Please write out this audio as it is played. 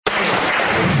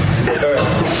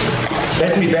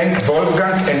Let me thank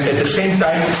Wolfgang, and at the same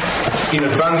time, in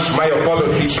advance, my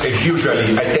apologies, as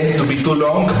usually. I tend to be too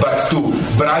long, but to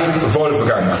bribe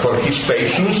Wolfgang for his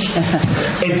patience.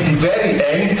 At the very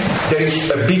end, there is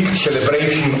a big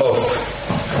celebration of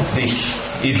this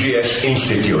EGS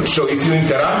Institute. So if you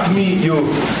interrupt me, you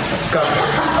cut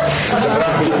the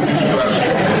branch you are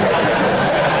sitting.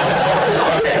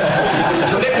 Okay.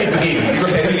 So let me begin,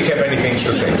 because I really have many things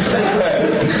to say.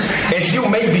 As you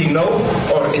maybe know,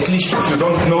 or at least if you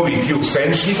don't know it, you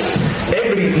sense it,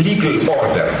 every legal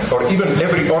order, or even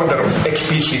every order of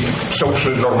explicit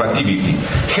social normativity,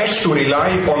 has to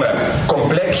rely on a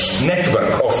complex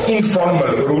network of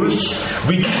informal rules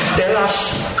which tell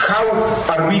us how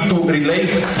are we to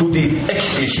relate to the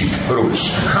explicit rules,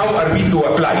 how are we to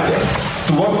apply them,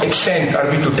 to what extent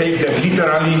are we to take them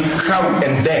literally, how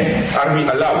and then are we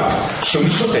allowed,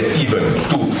 solicited even,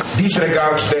 to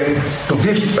disregard them, to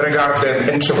disregard them,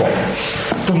 and so on.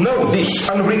 To know these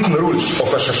unwritten rules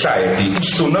of a society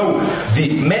is to know the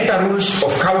meta rules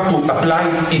of how to apply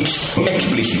its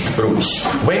explicit rules,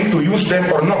 when to use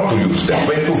them or not to use them,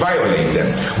 when to violate them,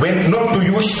 when not to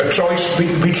use a choice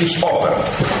which is offered.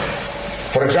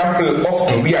 For example,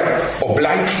 often we are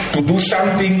obliged to do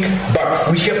something,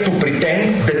 but we have to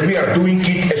pretend that we are doing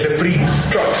it as a free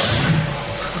choice.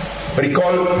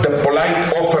 Recall the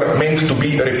polite offer meant to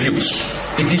be refused.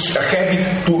 It is a habit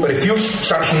to refuse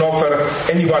such an offer.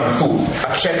 Anyone who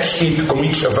accepts it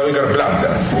commits a vulgar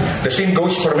blunder. The same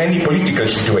goes for many political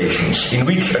situations in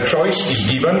which a choice is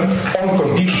given on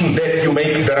condition that you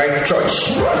make the right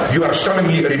choice. You are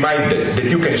solemnly reminded that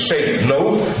you can say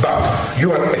no, but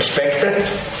you are expected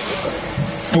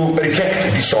to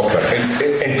reject this offer and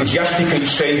enthusiastically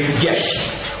say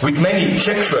yes. With many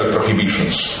sexual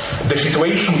prohibitions, the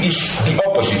situation is the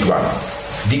opposite one.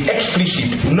 The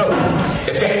explicit no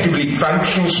effectively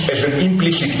functions as an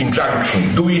implicit injunction.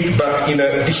 Do it, but in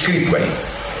a discreet way.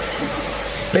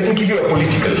 Let me give you a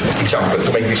political example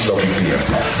to make this logic clear.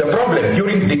 The problem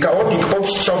during the chaotic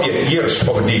post-Soviet years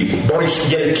of the Boris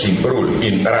Yeltsin rule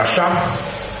in Russia,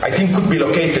 I think, could be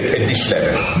located at this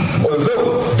level.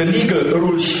 Although the legal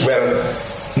rules were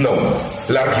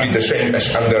largely the same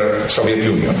as under Soviet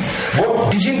Union.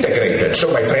 What disintegrated,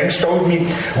 so my friends told me,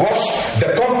 was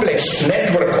the complex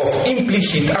network of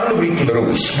implicit unwritten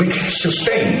rules which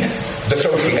sustained the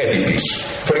social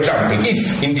edifice. For example,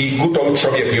 if in the good old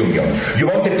Soviet Union you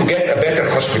wanted to get a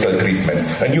better hospital treatment,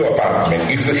 a new apartment,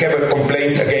 if you have a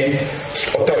complaint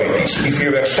against authorities, if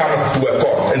you were summoned to a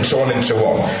court, and so on and so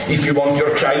on, if you want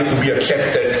your child to be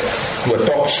accepted to a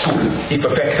top school, if a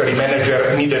factory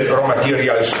manager needed raw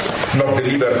materials not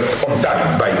delivered on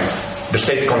time by the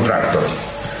state contractor,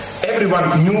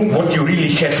 everyone knew what you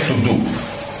really had to do.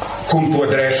 Whom to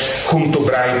address, whom to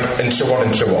bribe, and so on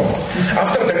and so on.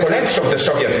 After the collapse of the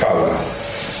Soviet power,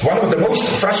 one of the most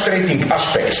frustrating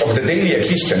aspects of the daily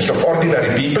existence of ordinary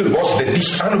people was that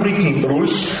these unwritten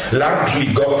rules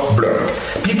largely got blurred.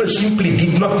 People simply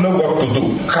did not know what to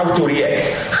do, how to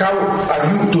react, how are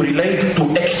you to relate to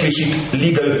explicit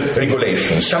legal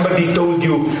regulations. Somebody told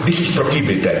you this is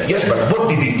prohibited. Yes, but what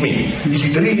did it mean? Is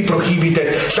it really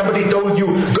prohibited? Somebody told you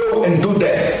go and do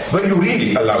that. Were you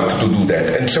really allowed to do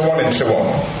that? And so on and so on.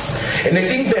 And I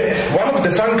think that one of the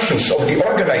functions of the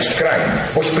organized crime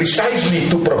was precisely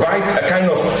to provide a kind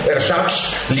of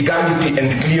ersatz, legality and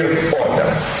clear order.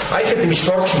 I had the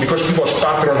misfortune, because he was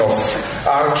patron of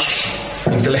arch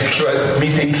intellectual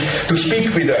meetings, to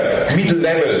speak with a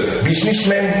middle-level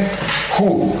businessman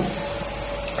who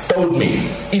told me,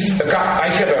 if I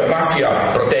have a mafia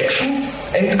protection,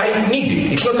 and I need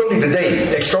it. It's not only that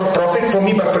they extort profit from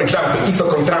me, but for example, if a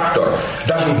contractor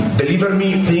doesn't deliver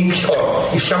me things, or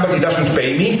if somebody doesn't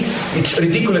pay me, it's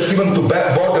ridiculous even to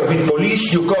bother with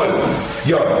police. You call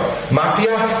your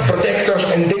mafia protectors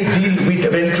and they deal with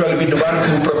eventually with the one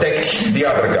who protects the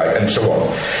other guy, and so on.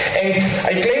 And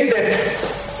I claim that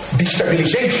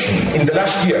destabilization in the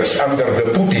last years under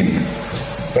the Putin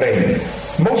reign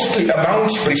mostly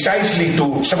amounts precisely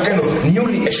to some kind of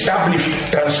newly established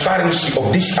transparency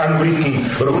of these unwritten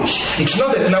rules. It's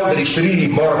not that now there is really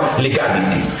more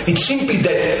legality. It's simply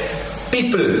that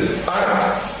people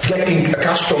are getting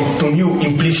accustomed to new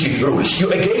implicit rules. You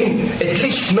again at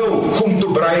least know whom to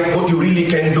bribe, what you really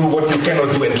can do, what you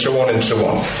cannot do, and so on and so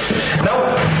on. Now,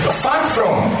 far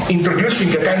from introducing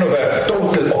a kind of a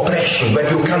total oppression where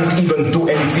you can't even do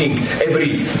anything,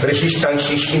 every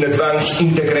resistance is in advance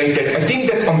integrated, I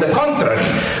think that on the contrary,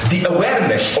 the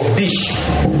awareness of this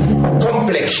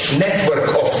complex network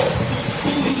of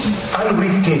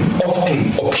unwritten,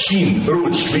 often obscene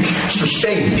rules which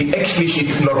sustain the explicit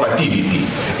normativity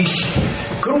is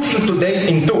crucial today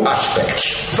in two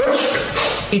aspects.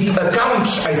 First, it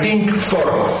accounts, I think, for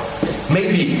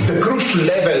maybe the crucial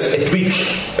level at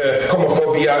which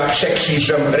homophobia,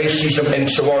 sexism, racism, and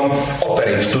so on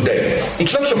operate today.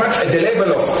 It's not so much at the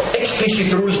level of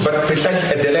explicit rules, but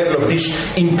precisely at the level of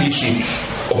these implicit,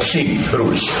 obscene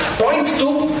rules. Point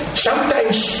two,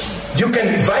 sometimes you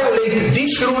can violate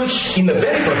these rules in a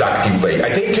very productive way. I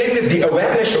think that the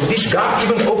awareness of this gap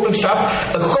even opens up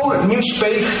a whole new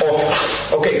space of,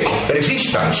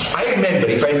 resistance. I remember,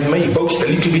 if I may boast a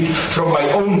little bit from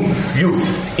my own youth,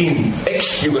 in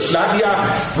ex-Yugoslavia,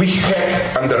 we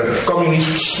had, under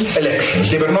communists,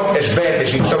 elections. They were not as bad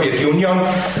as in Soviet Union,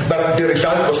 but the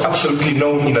result was absolutely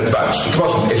known in advance. It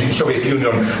wasn't, as in Soviet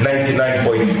Union,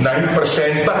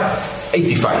 99.9%, but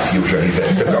 85 usually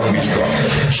the communists won.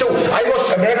 So I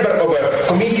was a member of a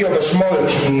committee of a small,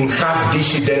 half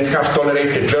dissident, half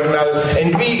tolerated journal,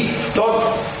 and we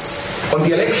thought on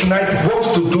the election night what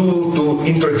to do to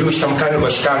introduce some kind of a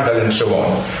scandal and so on.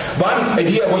 One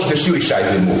idea was the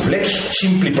suicidal move. Let's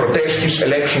simply protest these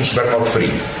elections were not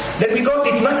free. Then we got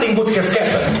it, nothing would have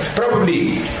happened.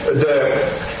 Probably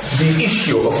the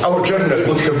issue of our journal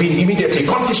would have been immediately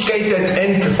confiscated,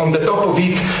 and on the top of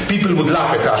it, people would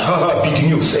laugh at us, haha, big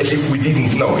news, as if we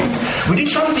didn't know it. We did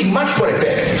something much more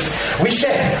effective. We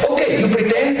said, okay, you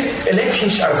pretend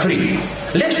elections are free.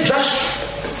 Let's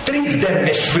just treat them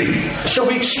as free. So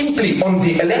we simply, on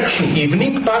the election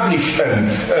evening, published a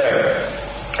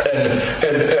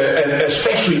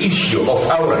special issue of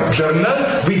our journal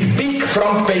with big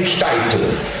front page title.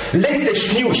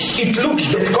 Latest news, it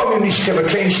looks that communists have a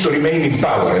chance to remain in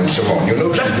power, and so on.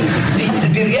 Just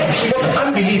the reaction was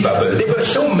unbelievable. They were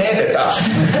so mad at us.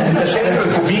 In the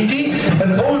Central Committee,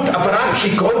 an old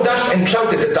apparatchik called us and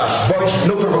shouted at us, boys,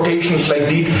 no provocations like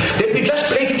this. Then we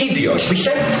just played idiots. We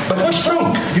said, but what's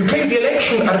wrong? You claim the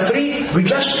election are free, we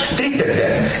just treated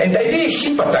them. And I really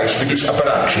sympathize with this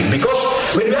apparatchik, because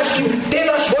when we asked him,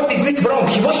 tell us what did we do wrong,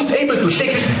 he wasn't able to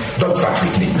say, don't fuck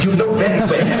with me, you know very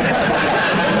well.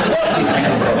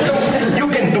 So you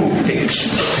can do things.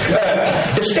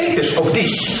 The status of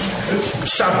these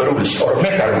sub-rules or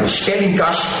meta-rules telling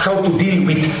us how to deal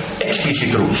with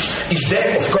explicit rules is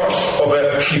that, of course, of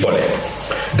a shibboleth.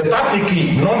 The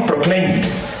publicly non-proclaimed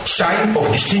sign of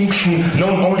distinction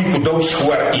known only to those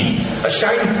who are in, a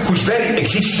sign whose very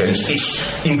existence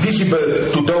is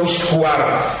invisible to those who are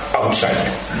outside.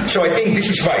 So I think this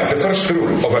is why the first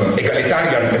rule of an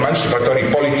egalitarian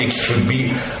emancipatory politics should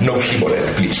be no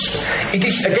shibboleth, please. It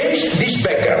is against this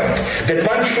background that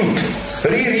one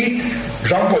should reread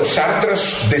Jean-Paul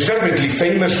Sartre's deservedly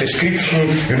famous description,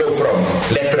 from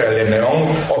Lettres à Léon,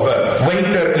 of a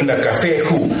waiter in a café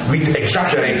who, with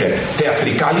exaggerated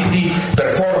theatricality,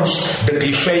 performs the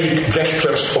clichéic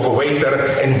gestures of a waiter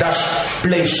and thus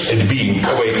plays at being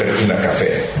a waiter in a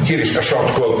café. Here is a short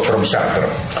quote from Sartre.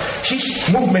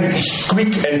 His movement is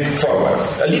quick and forward,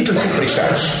 a little too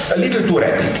precise, a little too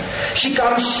rapid. He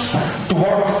comes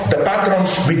toward the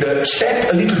patrons with a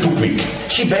step a little too quick.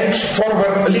 He bends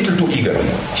forward a little too eagerly.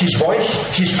 His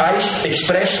voice, his eyes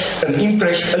express an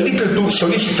interest a little too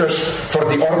solicitous for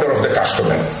the order of the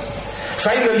customer.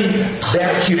 Finally,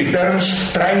 there he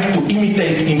returns, trying to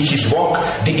imitate in his walk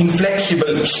the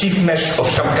inflexible stiffness of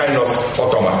some kind of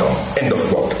automaton. End of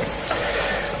quote.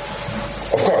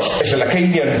 Of course, as a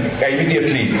Lacanian, I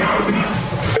immediately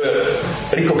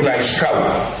recognize how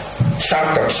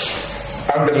Sartre's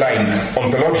underlying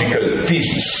ontological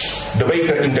thesis, the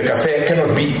waiter in the cafe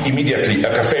cannot be immediately a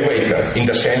cafe waiter, in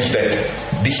the sense that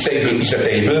this table is a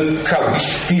table, how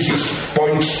this thesis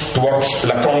points towards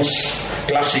Lacan's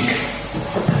classic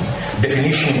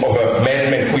definition of a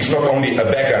madman who is not only a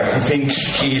beggar who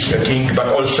thinks he is a king, but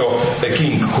also a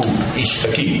king who is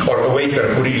a king, or a waiter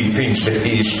who really thinks that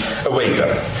he is a waiter.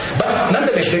 But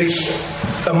nonetheless, there is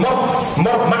a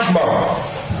much more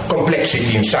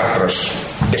complexity in Sartre's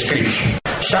description.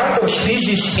 Sartre's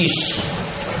thesis is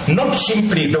not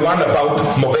simply the one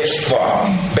about mauvaise foi,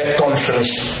 bad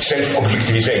conscience,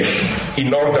 self-objectivization,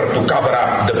 in order to cover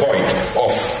up the void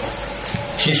of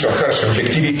his or her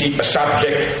subjectivity. A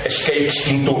subject escapes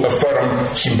into a firm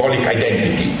symbolic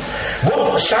identity.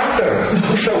 What Sartre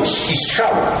shows is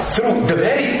how, through the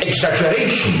very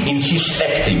exaggeration in his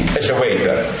acting as a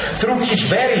waiter, through his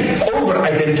very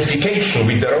over-identification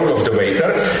with the role of the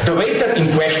waiter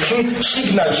in question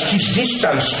signals his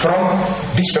distance from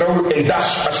this role and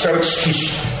thus asserts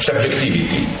his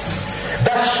subjectivity.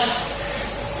 Thus,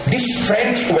 this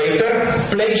French waiter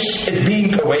plays at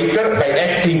being a waiter by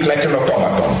acting like an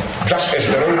automaton, just as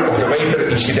the role of the waiter,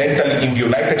 incidentally, in the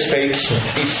United States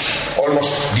is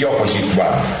almost the opposite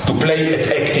one, to play at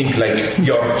acting like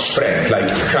your friend, like,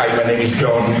 hi, my name is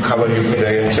John, how are you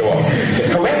today, and so on.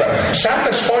 However,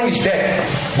 Sartre's point is that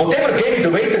Whatever game the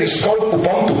waiter is called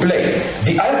upon to play,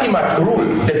 the ultimate rule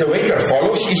that the waiter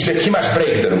follows is that he must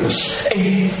break the rules,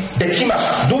 and that he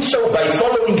must do so by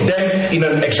following them in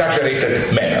an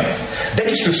exaggerated manner. That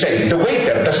is to say, the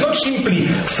waiter does not simply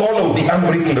follow the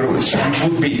unwritten rules, which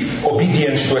would be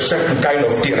obedience to a certain kind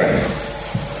of tyranny.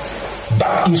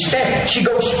 But instead, he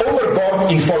goes overboard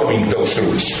in following those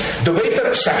rules. The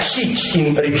waiter succeeds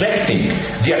in rejecting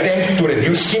the attempt to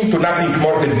reduce him to nothing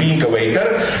more than being a waiter,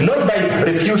 not by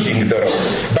refusing the role,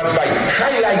 but by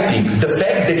highlighting the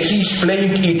fact that he is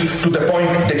playing it to the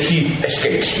point that he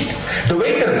escapes it. The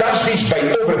waiter does this by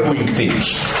overdoing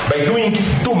things, by doing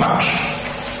too much.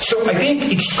 So I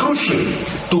think it's crucial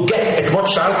to get at what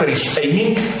Salter is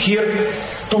aiming here,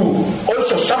 to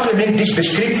also supplement this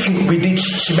description with its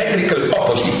symmetrical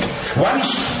opposite. One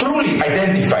is truly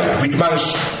identified with one's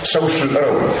social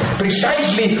role,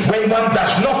 precisely when one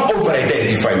does not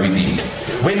over-identify with it.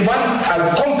 When one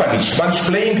accompanies one's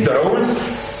playing the role,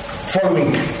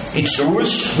 following its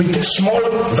rules, with small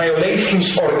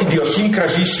violations or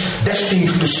idiosyncrasies destined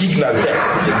to signal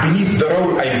that beneath the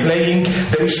role I'm playing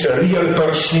there is a real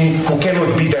person who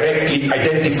cannot be directly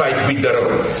identified with the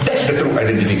role. That's the true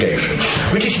identification.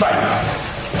 Which is why,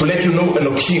 to let you know an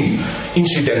obscene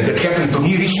incident that happened to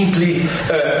me recently,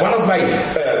 one of my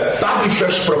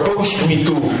publishers proposed me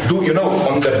to do,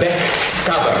 on the back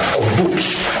cover of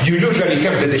books, you usually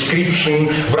have the description,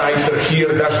 writer here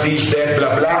does this, that,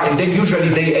 blah, blah, and then usually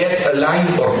they add a line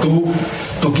or two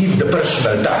to give the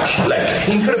personal touch. Like,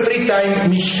 in her free time,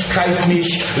 Miss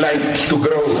Highsmith likes to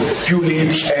grow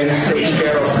tulips and takes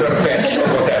care of her pets or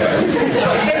whatever.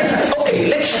 So I said, okay,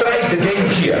 let's try the game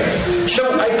here.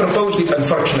 So I proposed it,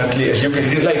 unfortunately, as you can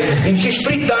see, like, in his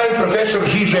free time, Professor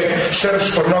Zizek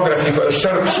surfs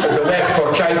the web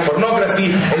for child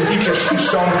pornography and teaches his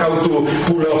son how to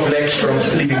pull off legs from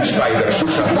living spiders or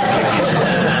something.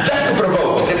 Just to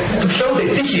provoke, to show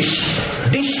that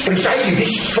precisely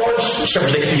this false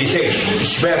subjectivization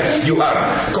is where you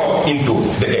are caught into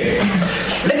the game.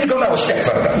 Let me go now a step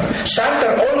further.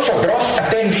 Sartre also draws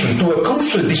attention to a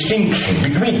crucial distinction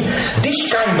between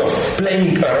this kind of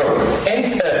playing a role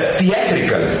and a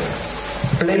theatrical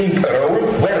playing a role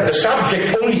where the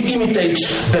subject only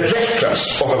imitates the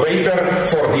gestures of a waiter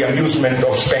for the amusement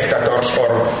of spectators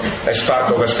or as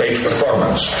part of a stage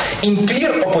performance. In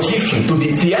clear opposition to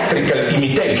the theatrical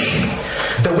imitation,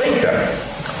 the waiter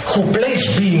who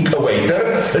plays being a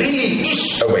waiter really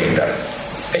is a waiter.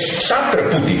 As Sartre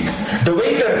put it, the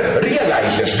waiter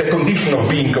realizes the condition of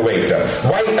being a waiter,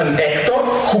 while an actor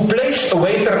who plays a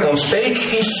waiter on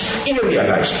stage is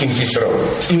unrealized in his role.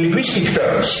 In linguistic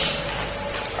terms,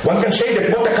 one can say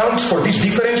that what accounts for this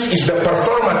difference is the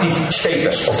performative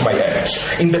status of my acts.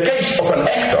 In the case of an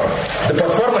actor, the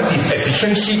performative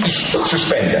efficiency is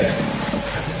suspended.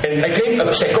 And I claim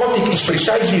a psychotic is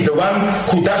precisely the one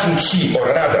who doesn't see, or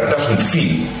rather doesn't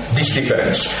feel, this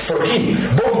difference. For him,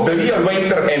 both the real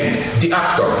waiter and the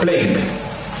actor playing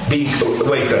being a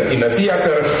waiter in a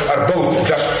theater are both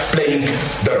just playing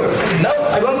the role. Now,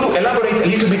 I want to elaborate a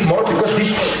little bit more because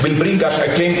this will bring us, I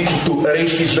claim, to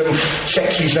racism,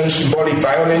 sexism, symbolic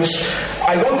violence.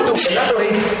 I want to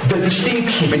elaborate the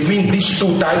distinction between these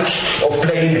two types of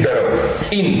playing the role.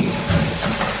 In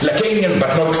Lacanian,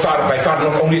 but by far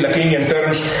not only Lacanian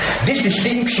terms, this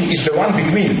distinction is the one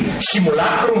between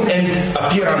simulacrum and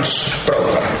appearance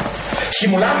proper.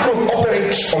 Simulacrum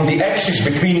operates on the axis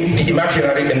between the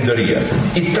imaginary and the real.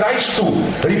 It tries to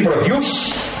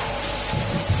reproduce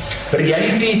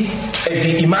reality at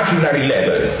the imaginary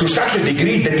level to such a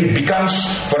degree that it becomes,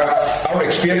 for our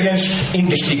experience,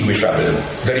 indistinguishable,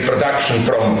 the reproduction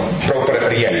from proper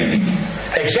reality.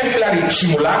 Exemplary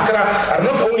simulacra are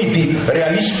not only the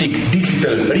realistic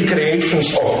digital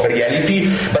recreations of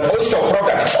reality, but also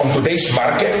products on today's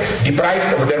market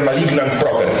deprived of their malignant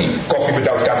property. Coffee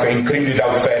without caffeine, cream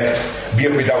without fat,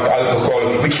 beer without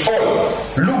alcohol, which all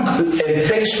look and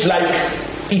taste like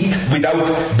it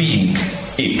without being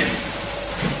it.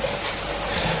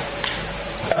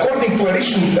 According to a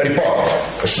recent report,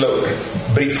 a slow,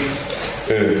 brief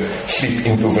slip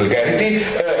into vulgarity,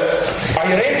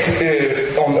 I read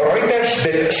on Reuters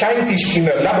that scientists in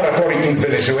a laboratory in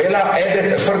Venezuela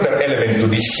added a further element to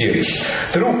this series.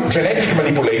 Through genetic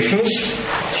manipulations,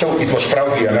 so it was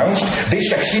proudly announced, they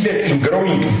succeeded in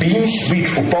growing beans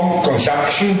which upon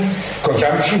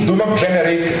consumption do not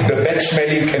generate the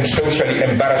bad-smelling and socially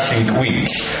embarrassing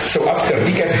weeds. So after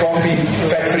decaf coffee,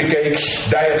 fat-free cakes,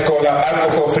 diet cola,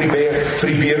 alcohol-free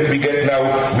beer, we get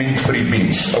now wind-free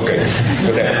beans. Okay.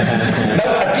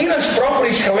 Now, appearance proper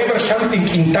is, however, something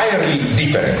entirely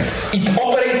different. It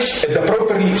operates at the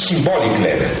properly symbolic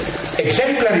level.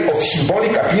 Exemplary of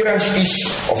symbolic appearance is,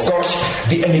 of course,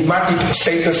 the enigmatic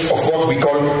status of what we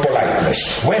call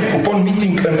politeness. When, upon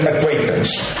meeting an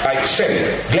acquaintance, I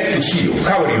say, "Glad to see you,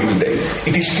 how are you today?"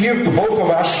 it is clear to both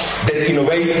of us that in a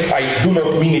way I do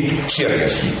not mean it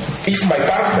seriously. If my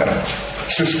partner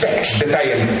suspects that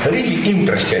I am really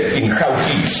interested in how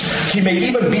he is, he may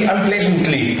even be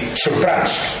unpleasantly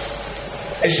surprised,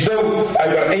 as though I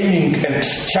were aiming at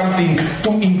something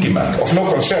too intimate, of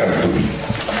no concern to me.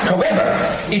 However,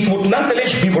 it would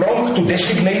nonetheless be wrong to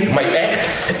designate my act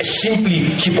as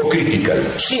simply hypocritical,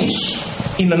 since,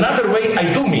 in another way,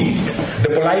 I do mean it. The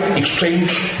polite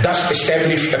exchange does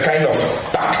establish a kind of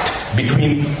pact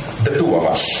between the two of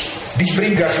us. This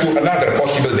brings us to another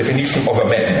possible definition of a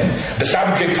madman, the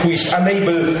subject who is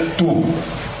unable to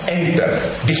enter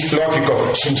this logic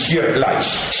of sincere lies,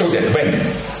 so that when,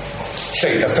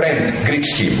 say, a friend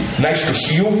greets him, "Nice to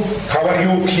see you, how are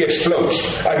you?" he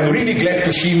explodes, "Are you really glad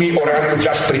to see me, or are you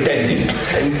just pretending?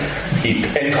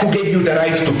 And who gave you the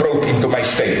right to probe into my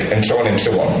state?" and so on and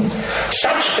so on.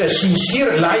 Such a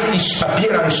sincere lie is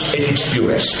appearance at its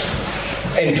purest.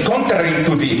 And contrary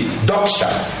to the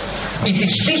doxa, it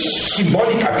is this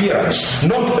symbolic appearance,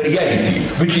 not reality,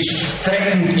 which is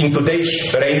threatened in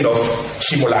today's reign of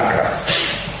simulacra.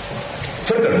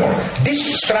 Furthermore, this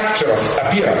structure of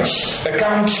appearance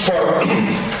accounts for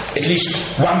at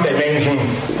least one dimension.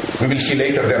 We will see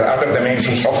later there are other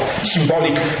dimensions of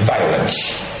symbolic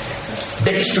violence.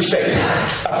 That is to say,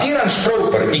 appearance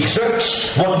proper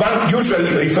exerts what one usually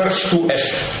refers to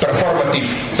as performative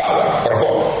power, or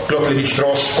what Claude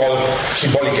Lévi-Strauss called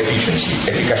symbolic efficiency,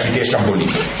 efficacité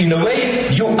symbolique. In a way,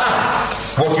 you are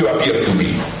what you appear to be.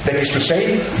 That is to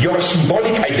say, your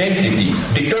symbolic identity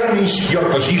determines your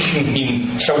position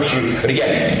in social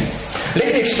reality.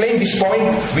 Let me explain this point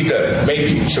with a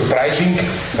maybe surprising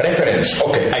reference.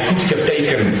 Okay, I could have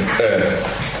taken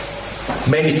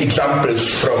many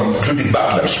examples from Judith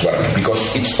Butler's work,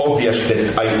 because it's obvious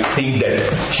that I think that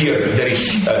here there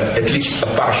is at least a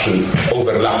partial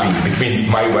overlapping between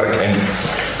my work and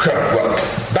her work.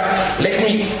 But let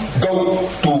me go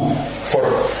to, for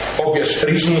obvious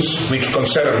reasons which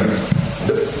concern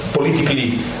the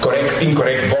politically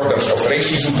incorrect borders of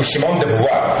racism, to Simone de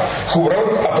Beauvoir, who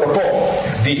wrote apropos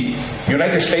the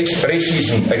United States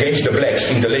racism against the blacks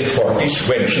in the late 40s,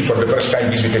 when she for the first time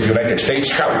visited the United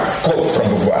States, how, quote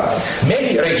from Beauvoir,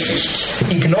 "Many racists,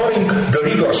 ignoring the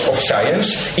rigors of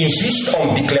science, insist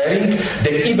on declaring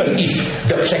that even if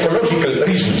the psychological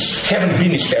reasons haven't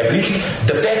been established,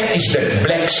 the fact is that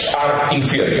blacks are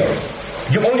inferior.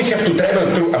 You only have to travel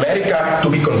through America to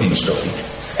be convinced of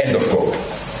it." End of quote.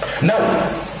 Now,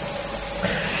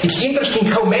 it's interesting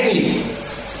how many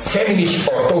feminist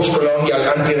or post-colonial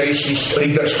anti-racist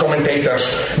readers, commentators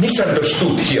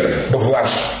misunderstood here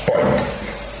Beauvoir's point.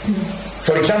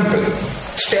 For example,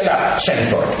 Stella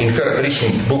Sanford, in her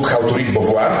recent book How to Read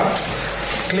Beauvoir,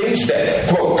 claims that,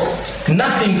 quote,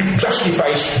 "Nothing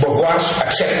justifies Beauvoir's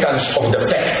acceptance of the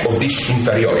fact of this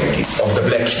inferiority of the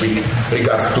blacks with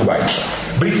regard to whites."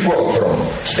 Brief quote from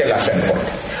Stella Sanford.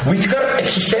 "With her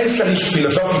existentialist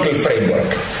philosophical framework,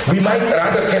 we might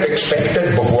rather have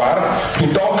expected Beauvoir to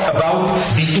talk about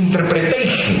the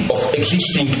interpretation of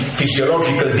existing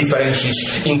physiological differences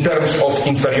in terms of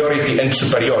inferiority and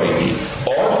superiority,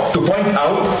 or to point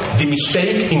out the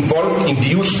mistake involved in the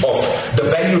use of the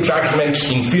value judgments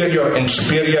inferior and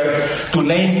superior to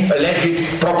name alleged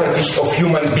properties of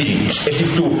human beings, as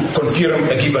if to confirm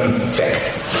a given fact."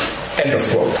 End of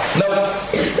quote. Now,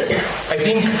 I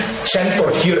think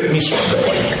Sanford here missed the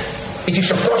point. It is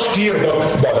of course clear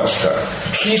what bothers her.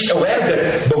 She is aware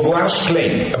that Beauvoir's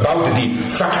claim about the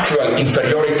factual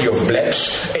inferiority of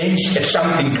blacks aims at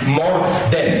something more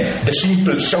than the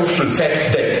simple social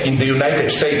fact that in the United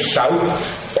States South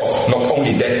of not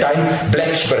only that time,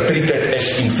 blacks were treated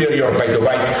as inferior by the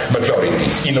white majority.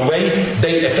 In a way,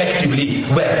 they effectively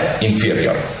were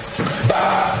inferior.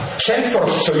 But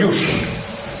Sanford's solution,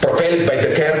 propelled by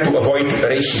the care to avoid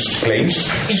racist claims,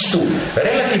 is to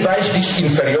relativize this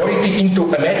inferiority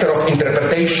into a matter of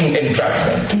interpretation and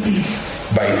judgment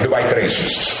by the white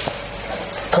racists.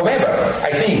 However,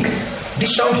 I think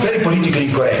this sounds very politically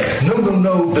incorrect.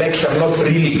 No, blacks are not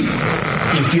really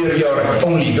inferior,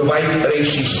 only the white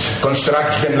racist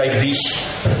constructs them like this.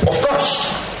 Of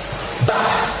course,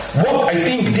 but what I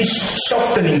think this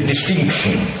softening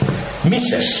distinction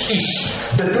misses is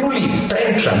the truly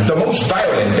trenchant, the most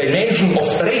violent dimension of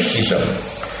racism.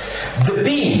 The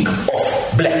being of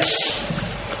blacks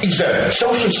is a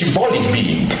social symbolic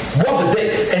being,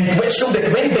 so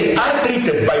that when they are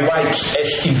treated by whites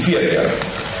as inferior,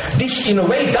 this in a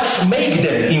way does make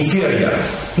them inferior,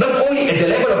 not only at the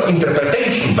level of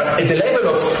interpretation, but at the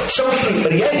level of social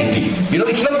reality.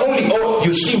 It's not only, oh,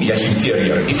 you see me as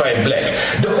inferior if I am black.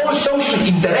 The whole social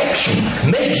interaction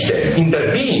makes them, in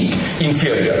their being,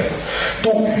 inferior.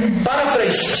 To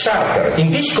paraphrase Sartre,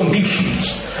 in these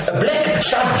conditions, a black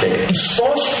subject is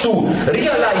forced to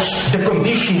realize the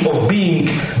condition of being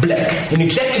black in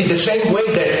exactly the same way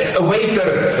that a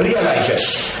waiter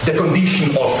realizes the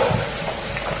condition of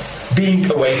being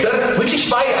a waiter, which is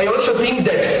why I also think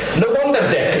that no wonder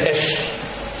that, as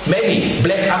many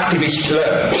black activists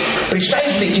learn,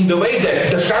 precisely in the way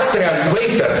that the Sartrean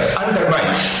waiter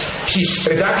undermines his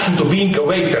reduction to being a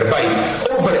waiter by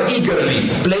over-eagerly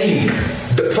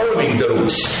following the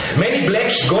rules. Many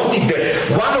blacks got it that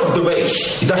one of the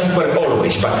ways, it doesn't work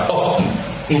always, but often,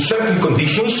 in certain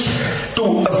conditions,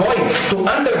 to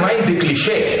undermine the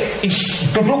cliché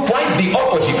is to do quite the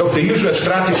opposite of the usual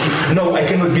strategy. No, I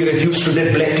cannot be reduced to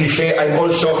that black cliché. I'm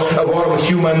also a warm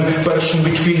human person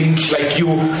with feelings like you.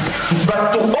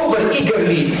 But to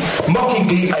over-eagerly,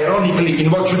 mockingly, ironically,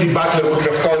 in what Judith Butler would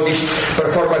have called this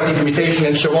performative imitation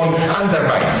and so on,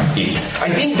 undermine it. I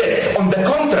think that, on the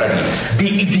contrary, the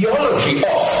ideology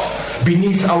of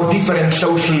beneath our different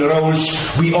social roles,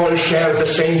 we all share the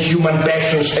same human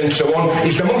passions and so on,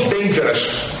 is the most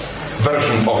dangerous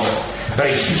version of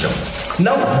racism.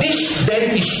 Now, this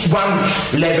then is one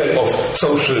level of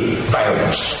social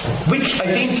violence, which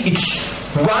I think it's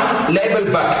one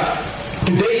level, but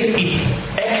today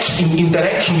it acts in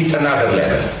interaction with another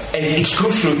level, and it's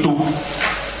crucial to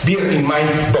bear in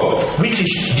mind both. Which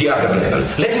is the other level?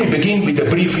 Let me begin with a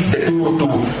brief detour to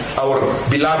our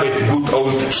beloved good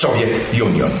old Soviet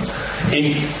Union.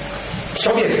 In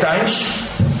Soviet times,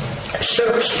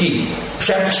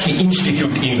 Serbsky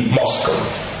Institute in Moscow,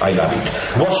 I love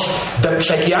it, was the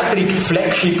psychiatric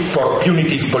flagship for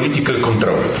punitive political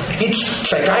control. Its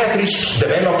psychiatrists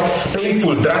developed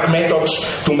painful drug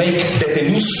methods to make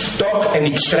detainees talk and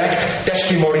extract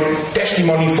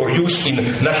testimony for use in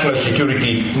national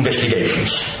security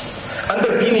investigations.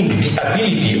 Underpinning the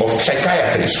ability of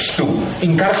psychiatrists to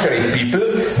incarcerate people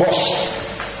was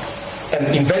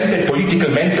an invented political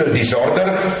mental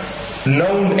disorder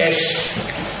known as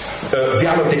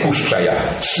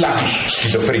Vyalotekushchaya, sluggish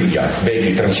schizophrenia,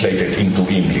 vaguely translated into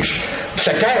English.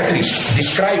 Psychiatrists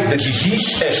describe the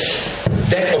disease as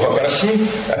that of a person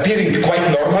appearing quite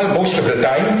normal most of the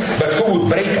time, but who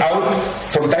would break out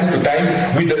from time to time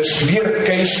with a severe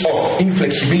case of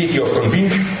inflexibility of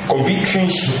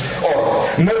convictions or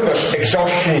nervous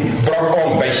exhaustion brought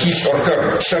on by his or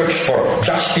her search for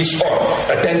justice or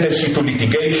a tendency to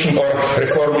litigation or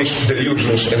reformist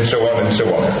delusions and so on and so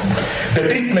on. The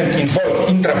treatment involved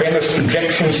intravenous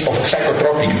injections of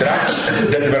psychotropic drugs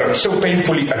that were so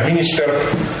painfully administered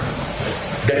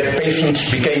that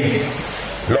patients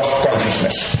lost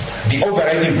consciousness. The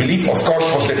overriding belief, of course,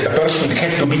 was that a person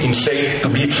had to be insane to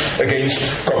be against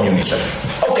communism.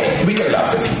 Okay, we can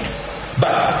laugh at it.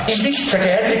 But is this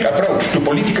psychiatric approach to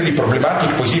politically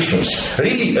problematic positions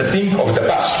really a thing of the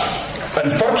past?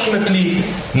 Unfortunately,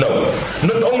 no.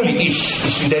 Not only is,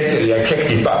 incidentally, I checked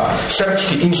it up,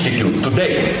 Serbsky Institute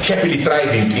today happily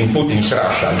thriving in Putin's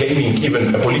Russia, gaining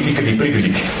even a politically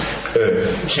privileged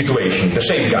situation, the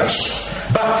same guys.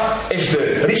 But as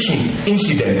the recent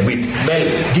incident with Mel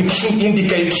Gibson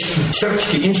indicates,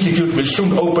 Serbsky Institute will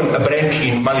soon open a branch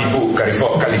in Malibu,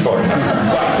 California.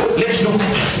 But let's look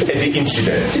at the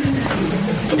incident.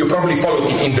 You probably followed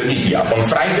it in the media. On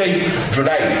Friday,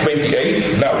 July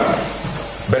 28th, now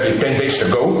barely 10 days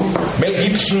ago, Mel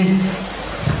Gibson,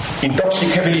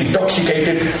 heavily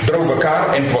intoxicated, drove a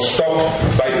car and was stopped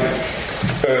by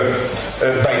the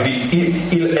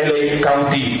LA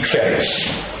County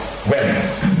sheriffs. When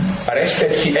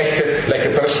arrested, he acted like a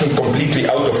person completely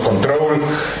out of control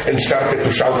and started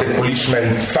to shout at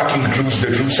policemen, "Fucking Jews,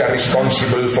 the Jews are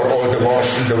responsible for all the wars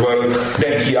in the world."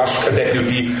 Then he asked a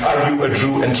deputy, "Are you a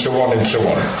Jew?" and so on and so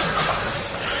on.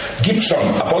 Gibson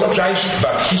apologized,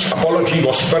 but his apology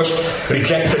was first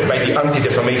rejected by the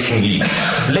Anti-Defamation League.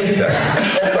 Later,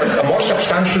 offered a more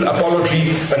substantial apology,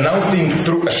 announcing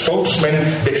through a spokesman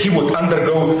that he would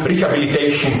undergo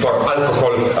rehabilitation for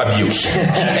alcohol abuse. He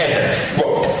added,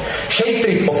 quote,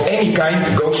 "Hatred of any kind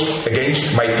goes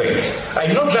against my faith.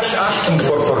 I'm not just asking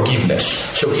for forgiveness."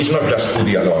 So he's not just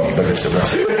Udi Aloni, but it's I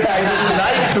would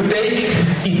like to take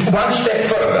it one step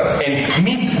further and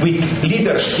meet with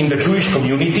leaders in the Jewish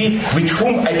community with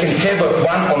whom I can have a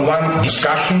one-on-one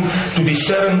discussion to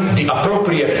discern the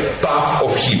appropriate path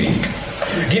of healing.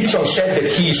 Gibson said that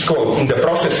he is, quote, in the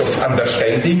process of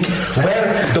understanding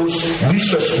where those wish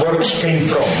vicious words came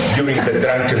from during the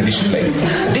drunken display.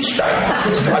 This time,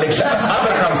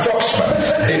 Abraham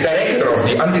Foxman, the director of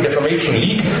the Anti-Defamation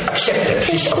League, accepted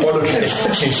his apology as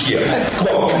sincere.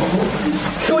 Quote,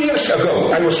 2 years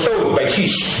ago, I was told by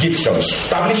Gibson's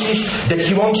publicist that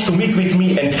he wants to meet with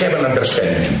me and have an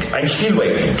understanding. I'm still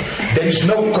waiting. There is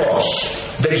no cause.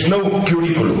 There is no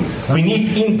curriculum. We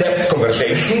need in-depth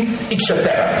conversation. It's a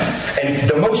therapy. And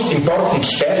the most important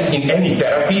step in any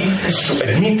therapy is to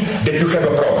admit that you have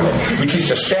a problem, which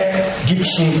is a step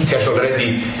Gibson has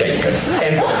already taken.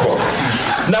 End of quote.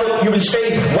 Now, you will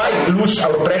say, why lose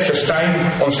our precious time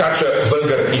on such a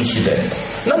vulgar incident?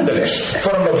 Nonetheless,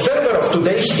 for an observer of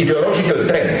today's ideological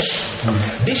trends,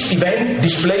 this event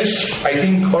displays, I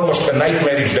think, almost a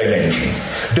nightmarish dimension.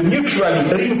 The mutually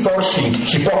reinforcing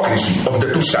hypocrisy of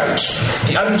the two sides,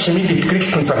 the anti-Semitic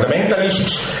Christian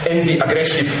fundamentalists and the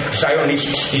aggressive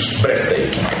Zionists, is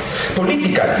breathtaking.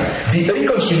 Politically, the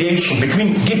reconciliation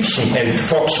between Gibson and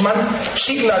Foxman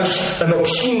signals an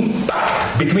obscene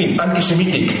pact between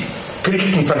anti-Semitic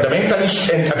Christian fundamentalists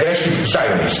and aggressive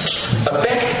Zionists, a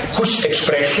pact whose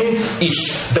expression is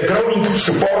the growing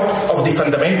support of the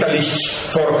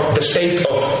fundamentalists for the state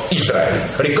of Israel.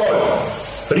 Recall,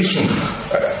 recent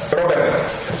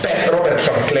Pat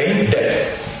Robertson claimed that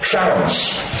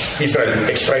Sharon's, Israel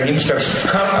ex-Prime Minister's,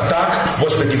 heart attack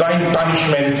was the divine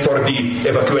punishment for the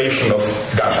evacuation of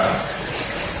Gaza.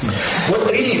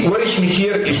 What really worries me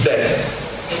here is that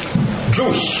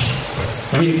Jews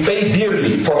will pay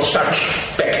dearly for such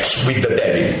pacts with the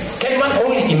devil. Can one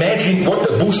only imagine what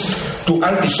a boost to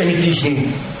anti-Semitism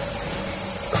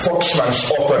Foxman's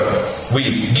offer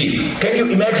will give? Can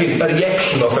you imagine a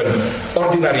reaction of an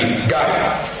ordinary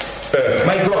guy?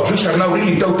 My God, Jews are now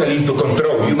really totally into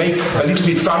control. You make a little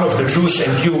bit fun of the Jews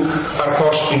and you are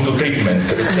forced into treatment,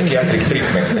 psychiatric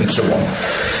treatment, and so on.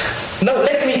 Now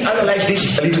let me analyze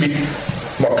this a little bit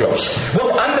more close.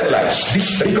 What underlies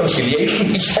this reconciliation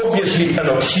is obviously an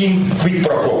obscene quid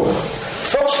pro quo.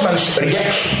 Foxman's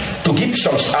reaction to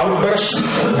Gibson's outburst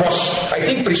was, I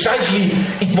think precisely,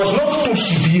 it was not too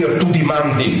severe, too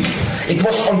demanding. It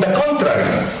was on the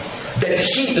contrary, that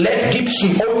he let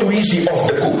Gibson all too easy off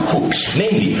the hooks.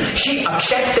 Namely, he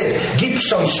accepted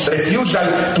Gibson's refusal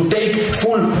to take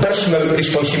full personal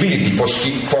responsibility for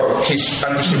his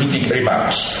anti-Semitic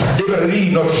remarks. They were really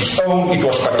not his own, it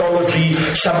was pathology,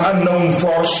 some unknown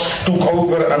force took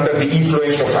over under the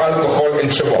influence of alcohol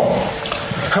and so on.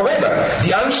 However,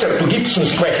 the answer to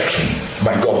Gibson's question,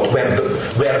 my God,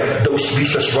 where those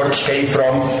vicious words came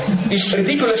from, is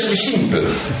ridiculously simple.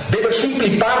 They were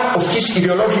simply part of his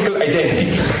ideological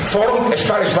identity, formed, as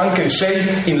far as one can say,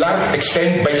 in large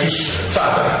extent by his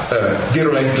father, a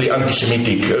virulently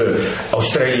anti-Semitic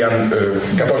Australian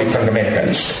Catholic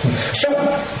fundamentalist. So,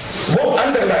 what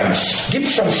underlines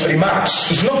Gibson's remarks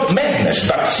is not madness,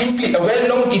 but simply a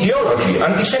well-known ideology,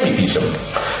 anti-Semitism.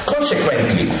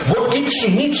 Consequently, what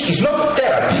Gibson needs is not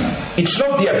therapy, it's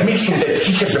not the admission that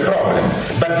he has a problem,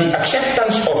 but the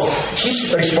acceptance of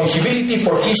his responsibility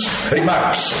for his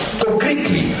remarks.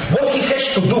 Concretely, what he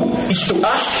has to do is to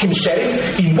ask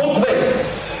himself in what way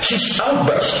his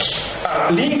outbursts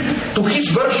are linked to his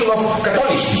version of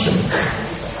Catholicism.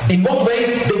 In what way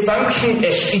they function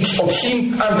as its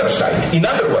obscene underside. In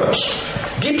other words,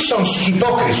 Gibson's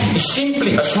hypocrisy is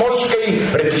simply a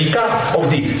small-scale replica of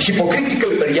the hypocritical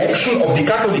reaction of the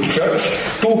Catholic Church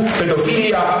to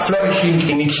pedophilia flourishing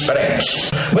in its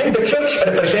ranks. When the church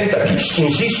representatives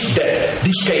insist that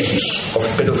these cases of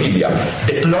pedophilia,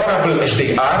 deplorable as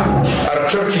they are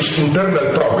church's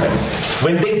internal problem,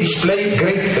 when they display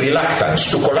great reluctance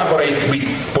to collaborate with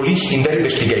police in their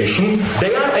investigation,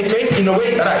 they are, I claim, in a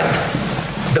way right.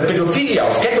 The pedophilia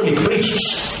of Catholic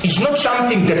priests is not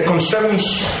something that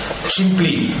concerns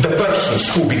simply the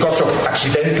persons who, because of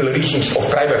accidental reasons of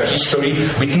private history,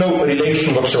 with no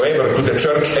relation whatsoever to the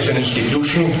church as an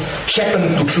institution,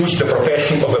 happen to choose the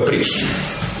profession of a priest.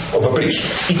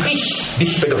 It is,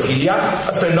 this pedophilia,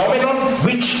 a phenomenon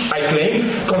which, I claim,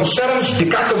 concerns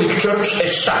the Catholic Church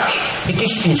as such. It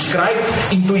is inscribed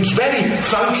into its very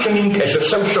functioning as a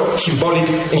socio-symbolic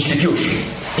institution.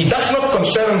 It does not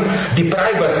concern the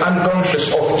private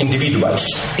unconscious of individuals.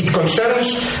 It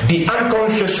concerns the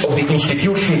unconscious of the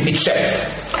institution itself.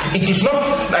 It is not,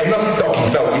 I'm not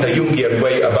talking now in a Jungian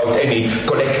way about any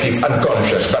collective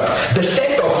unconscious, but the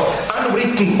set of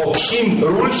unwritten obscene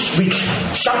rules which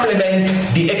supplement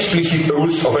the explicit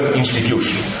rules of an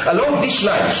institution. Along these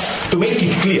lines, to make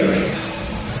it clear,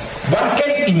 one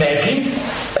can imagine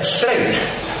a straight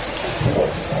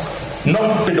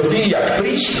non-pedophiliac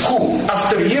priest who,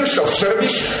 after years of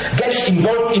service, gets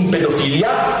involved in pedophilia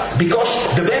because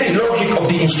the very logic of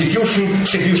the institution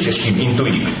seduces him into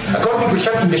it. According to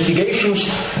some investigations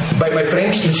by my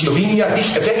friends in Slovenia,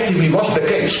 this effectively was the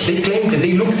case. They claimed that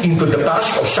they looked into the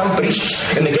past of some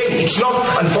priests, and again, it's not,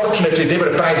 unfortunately, they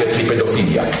were privately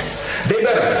pedophiliac. They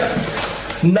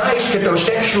were nice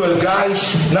heterosexual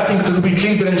guys, nothing to do with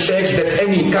children's sex, that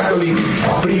any Catholic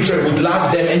preacher would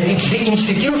love them, and it's the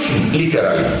institution,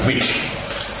 literally, which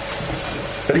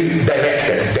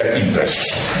redirected their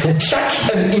interests.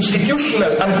 Such an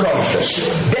institutional unconscious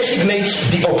designates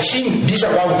the obscene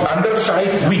disavowed underside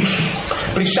which,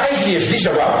 precisely as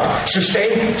disavowed,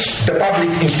 sustains the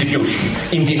public institution.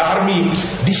 In the army,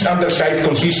 this underside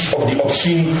consists of the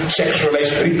obscene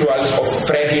sexualized rituals of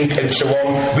fragging and so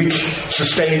on, which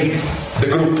sustain the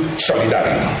group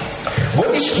solidarity.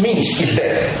 What this means is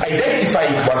that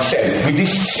identifying oneself with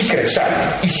this secret side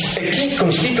is a key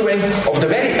constituent of the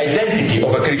very identity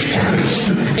of a Christian priest.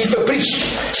 If a priest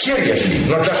seriously,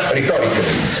 not just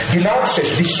rhetorically,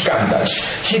 denounces these scandals,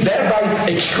 he thereby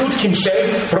excludes himself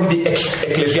from the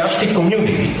ecclesiastic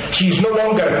community. He is no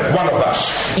longer one of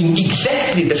us, in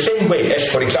exactly the same way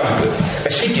as, for example,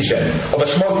 a citizen of a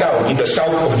small town in the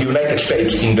south of the United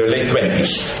States in the late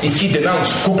 20s, if he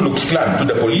denounced Ku Klux Klan to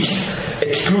the police,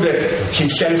 excluded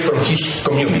himself from his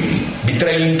community,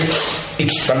 betraying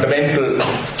its fundamental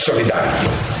solidarity.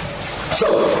 So,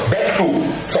 back to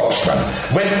Foxman.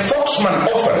 When Foxman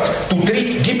offered to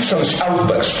treat Gibson's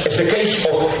outburst as a case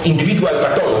of individual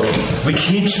pathology, which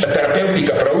needs a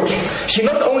therapeutic approach, he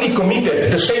not only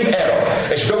committed the same error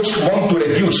as those who want to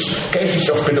reduce cases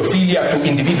of pedophilia to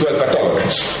individual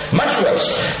pathologies. Much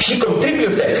worse, he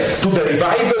contributed to the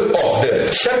revival of the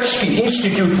Serbsky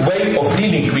Institute way of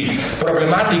dealing with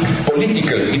problematic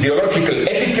political, ideological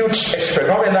attitudes as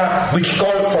phenomena which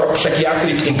call for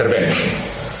psychiatric intervention.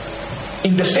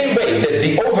 In the same way that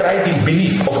the overriding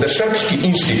belief of the Serbsky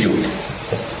Institute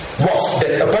was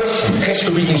that a person has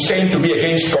to be insane to be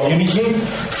against communism,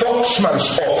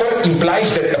 Foxman's offer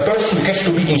implies that a person has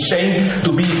to be insane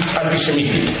to be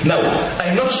anti-Semitic. Now,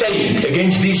 I'm not saying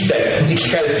against this that it's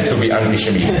healthy to be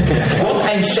anti-Semitic. What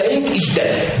I'm saying is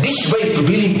that this way to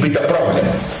dealing with the problem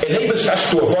enables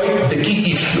us to avoid the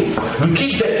key issue, which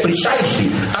is that precisely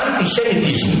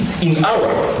anti-Semitism in our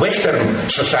Western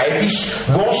societies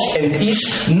was and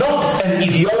is not an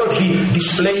ideology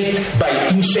displayed by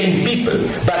insane people,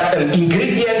 but an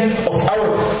ingredient of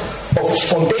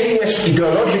spontaneous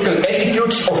ideological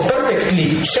attitudes of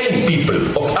perfectly sane people,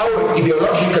 of our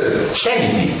ideological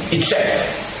sanity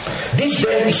itself. This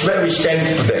then is where we stand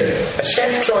today. A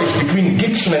sad choice between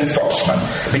Gibson and Foxman,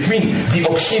 between the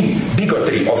obscene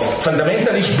bigotry of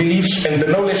fundamentalist beliefs and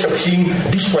the no less obscene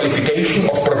disqualification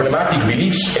of problematic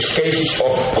beliefs as cases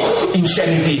of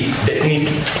insanity that need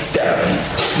therapy.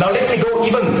 Now let me go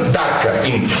even darker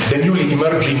in the newly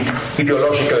emerging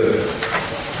ideological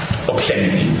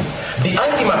obscenity. The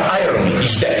ultimate irony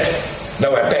is that,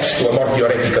 now I pass to a more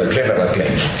theoretical general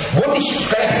claim, what is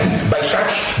threatened by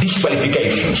such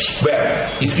disqualifications, where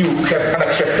if you have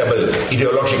unacceptable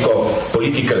ideological,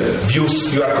 political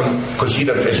views, you are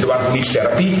considered as the one who needs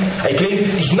therapy, I claim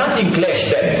is nothing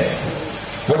less than,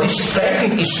 what is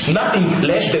threatened is nothing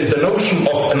less than the notion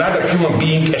of another human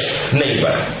being as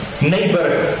neighbor.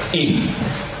 Neighbor in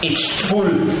its full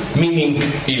meaning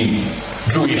in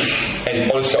Jewish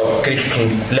and also Christian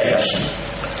legacy.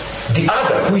 The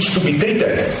other, who is to be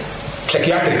treated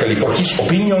psychiatrically for his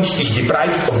opinions, is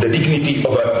deprived of the dignity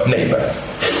of a neighbor.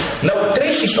 Now,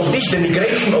 traces of this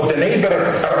denigration of the neighbor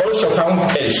are also found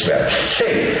elsewhere.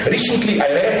 Say, recently I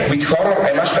read, with horror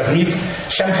I must admit,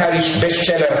 Sam Harris'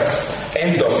 bestseller,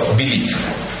 End of Belief.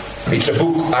 It's a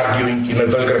book arguing in a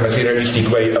vulgar materialistic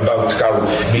way about how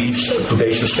beliefs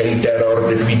today sustain terror,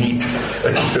 that we need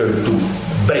to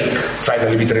break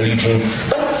finally with religion.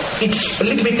 But it's a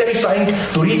little bit terrifying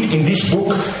to read in this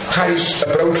book Harris'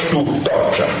 approach to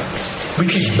torture,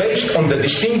 which is based on the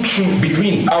distinction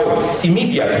between our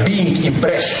immediate being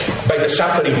impressed by the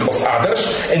suffering of others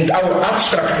and our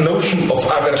abstract notion of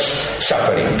others'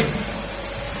 suffering.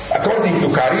 According to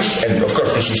Harris, and of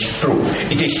course this is true,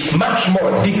 it is much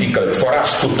more difficult for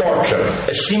us to torture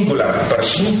a singular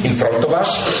person in front of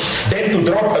us than to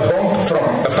drop a bomb from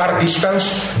a far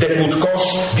distance that would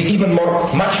cause the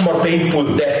much more painful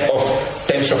death of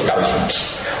tens of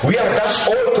thousands. We are thus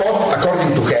all caught,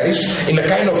 according to Harris, in a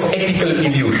kind of ethical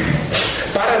illusion,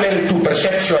 parallel to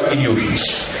perceptual illusions.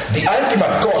 The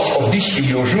ultimate cause of these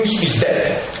illusions is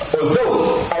that,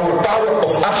 although our power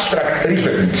of abstract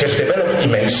reasoning has developed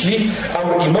immensely,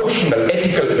 our emotional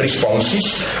ethical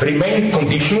responses remain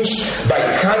conditioned by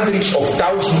hundreds of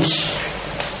thousands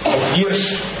of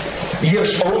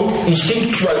years old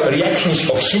instinctual reactions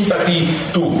of sympathy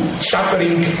to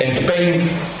suffering and pain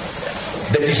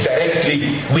that is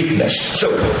directly witnessed.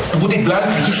 So, to put it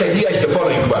bluntly, his idea is the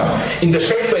following one. In the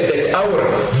same way that our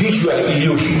visual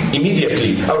illusion,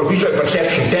 immediately, our visual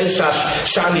perception tells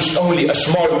us sun is only a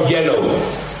small yellow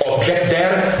object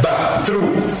there, but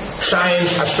through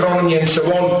science, astronomy and so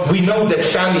on, we know that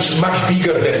sun is much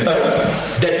bigger than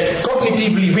Earth, that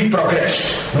cognitively we progress.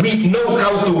 We know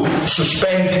how to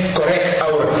suspend, correct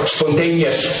our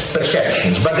spontaneous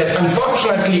perceptions, but that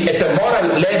unfortunately at a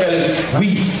moral level,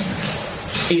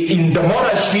 in the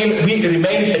moral sphere, we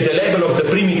remain at the level of the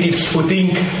primitives who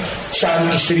think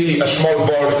sun is really a small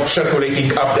ball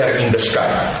circulating up there in the sky.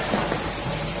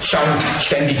 Sun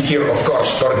standing here, of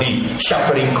course, for the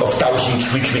suffering of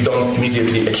thousands which we don't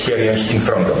immediately experience in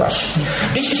front of us.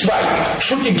 This is why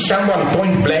shooting someone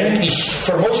point blank is,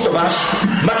 for most of us,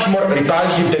 much more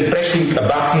repulsive than pressing a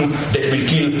button that will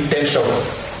kill tens of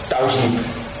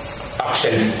thousands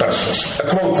absent persons. A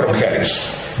quote from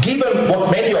Harris. Given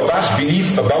what many of us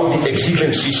believe about the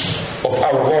exigencies of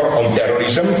our war on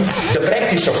terrorism, the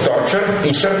practice of torture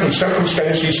in certain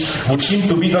circumstances would seem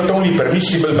to be not only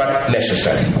permissible but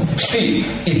necessary. Still,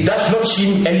 it does not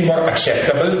seem any more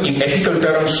acceptable in ethical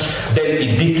terms than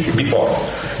it did before.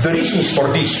 The reasons for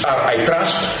this are, I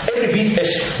trust, every bit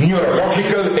as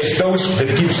neurological as those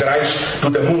that gives rise to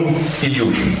the moon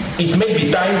illusion. It may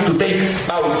be time to take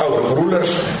out our rulers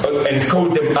and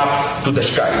hold them up to the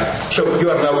sky. So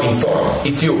you are now informed.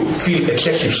 If you feel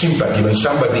excessive sympathy when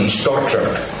somebody is tortured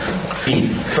in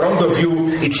front of you,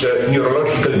 it's a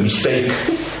neurological mistake.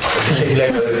 At the same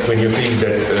level when you think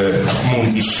that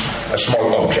moon is a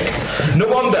small object. No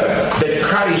wonder that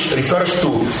Harris refers to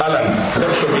Alan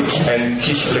Dershowitz and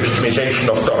his legitimization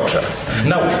of torture.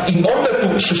 Now, in order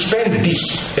to suspend this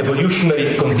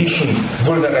evolutionary condition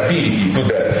vulnerability to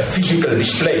the physical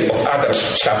display of others'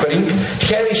 suffering,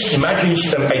 Harris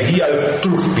imagines an ideal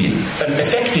truth pill, an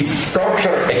effective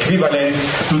torture equivalent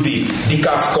to the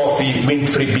decaf coffee,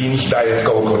 wind-free beans, diet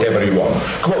coke, whatever you want.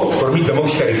 Quote, for me the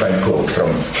most terrifying quote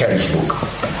from Harris' book.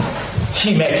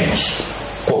 He imagines,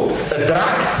 quote, a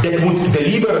drug that would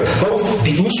deliver both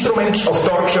the instruments of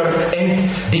torture and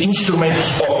the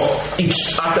instruments of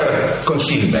its utter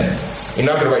concealment. In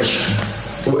other words,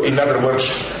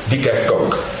 decaf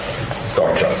coke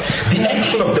torture. The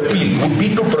action of the pill would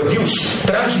be to produce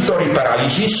transitory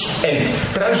paralysis and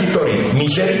transitory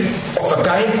misery of a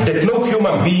kind that no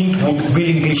human being would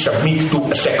willingly submit to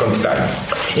a second time.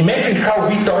 Imagine how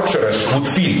we torturers would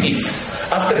feel if,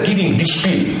 after giving this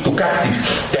pill to captive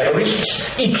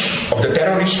terrorists, each of the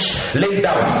terrorists lay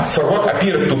down for what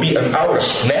appeared to be an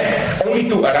hour's nap, only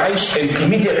to arise and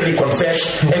immediately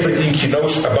confess everything he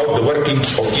knows about the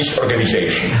workings of his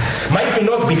organization. Might we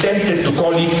not be tempted to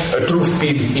call it a truth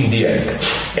pill in the end?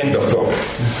 End of thought.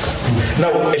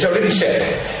 Now, as I already said,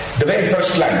 the very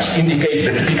first lines indicate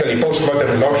the typically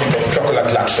postmodern logic of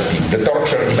chocolate laxative. The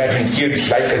torture imagined here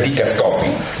is like a decaf coffee.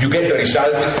 You get the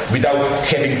result without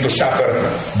having to suffer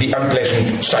the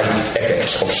unpleasant side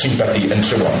effects of sympathy and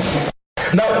so on.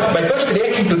 Now, my first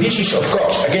reaction to this is, of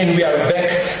course, again we are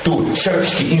back to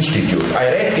Serbsky Institute. I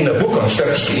read in a book on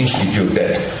Serbsky Institute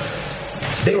that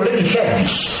they already had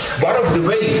this. One of the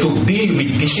ways to deal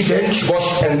with dissidents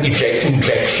was an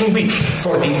injection, which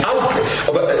for the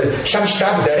some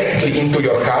stuff directly into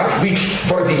your heart, which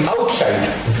for the outside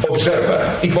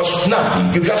observer, it was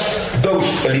nothing. You just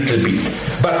dosed a little bit.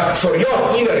 But for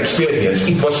your inner experience,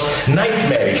 it was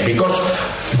nightmarish because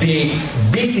the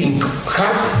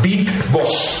heartbeat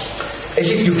was as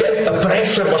if you felt a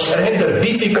pressure was rendered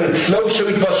difficult, slow, so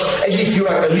it was as if you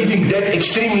are a living dead,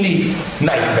 extremely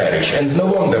nightmarish. And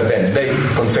no wonder then they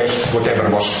confessed whatever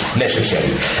was necessary.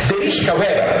 There is,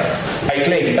 however, I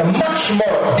claim, a much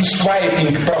more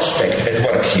disquieting prospect at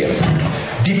work here.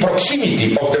 The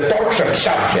proximity of the tortured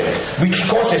subject, which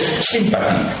causes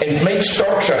sympathy and makes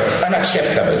torture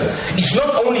unacceptable, is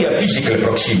not only a physical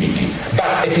proximity,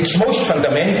 but at its most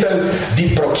fundamental,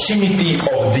 the proximity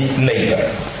of the neighbor,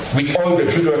 with all the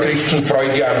Judeo-Christian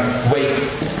Freudian weight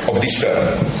of this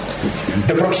term.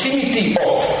 The proximity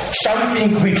of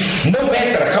something which, no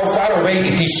matter how far away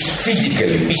it is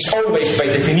physically, is always by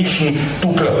definition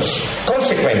too close.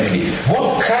 Consequently,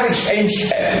 what Harris aims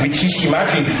at with his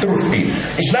imagined truth pill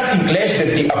is nothing less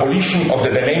than the abolition of the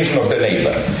dimension of the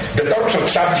neighbor. The tortured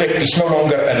subject is no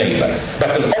longer a neighbor, but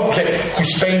an object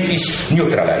whose pain is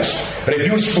neutralized,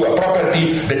 reduced to a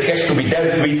property that has to be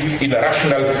dealt with in a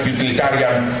rational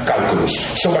utilitarian calculus.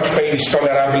 So much pain is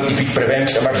tolerable if it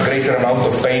prevents a much greater amount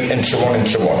of pain, and so on and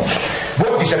so on.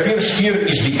 What disappears here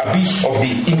is the abyss of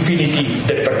the infinity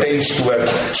that pertains to a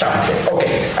subject.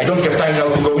 Okay, I don't have time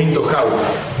now to go into how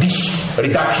this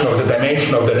reduction of the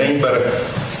dimension of the neighbor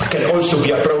can also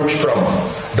be approached from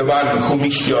the one who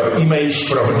missed your emails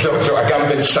from Giorgio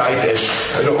Agamben's side as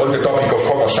on the topic of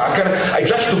Homo Sacer.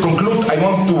 Just to conclude, I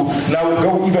want to now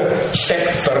go even a step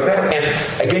further and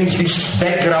against this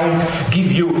background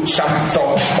give you some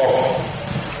thoughts of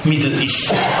Middle East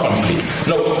conflict.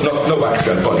 No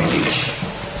actual politics.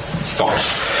 Thoughts.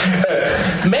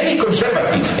 Many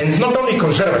conservative, and not only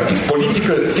conservative,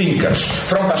 political thinkers,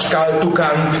 from Pascal to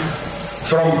Kant,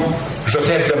 from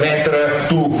Joseph de Maistre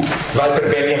to Walter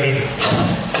Benjamin,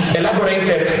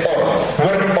 elaborated or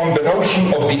worked on the notion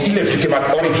of the illegitimate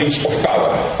origins of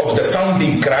power, of the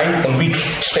founding crime on which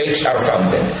states are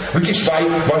founded, which is why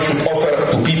one should offer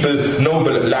to people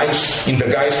noble lies in the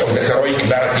guise of the heroic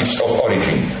narratives of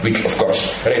origin, which of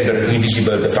course render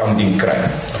invisible the founding crime.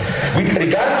 With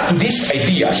regard to these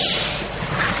ideas,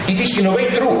 it is in a way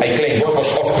true, I claim, what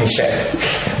was often said.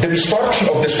 The misfortune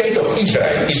of the state of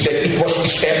Israel is that it was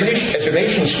established as a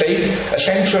nation-state a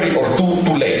century or two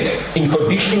too late, in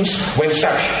conditions when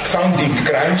such founding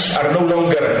crimes are no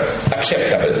longer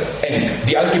acceptable. And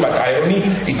the ultimate irony,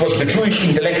 it was the Jewish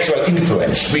intellectual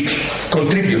influence which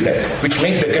contributed, which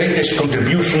made the greatest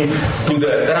contribution to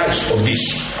the rise of this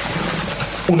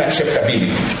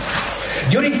unacceptability.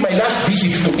 During my last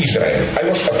visit to Israel, I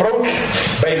was approached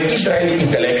by an Israeli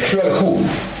intellectual who,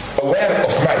 aware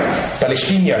of my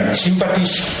Palestinian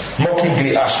sympathies,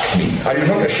 mockingly asked me, "Are you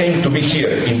not ashamed to be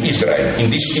here in Israel, in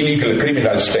this illegal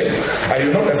criminal state? Are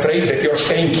you not afraid that your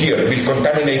staying here will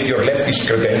contaminate your leftist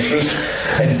credentials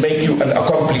and make you an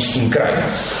accomplice in crime?"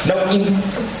 Now, in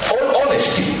all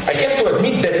honesty, I have to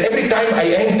admit that every time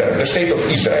I enter the state of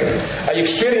Israel, I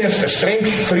experience a strange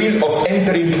thrill of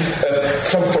entering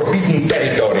some forbidden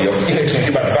territory of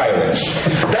illegitimate violence.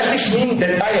 Does this mean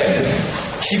that I am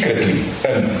secretly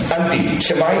an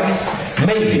anti-Semite?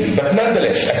 Maybe, but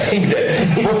nonetheless, I think that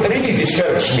what really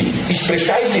disturbs me is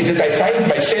precisely that I find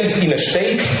myself in a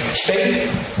state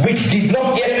which did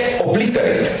not yet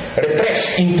obliterate,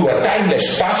 repress into a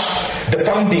timeless past the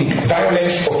founding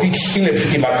violence of its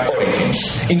illegitimate origins.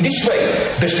 In this way,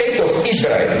 the state of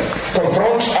Israel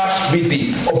confronts us with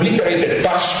the obliterated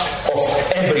past of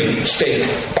every state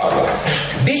power.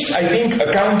 This, I think,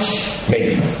 accounts,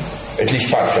 maybe, at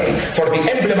least partially, for the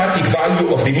emblematic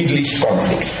value of the Middle East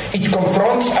conflict. It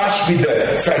confronts us with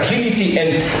the fragility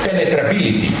and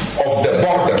penetrability of the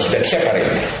borders that separate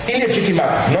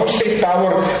illegitimate non-state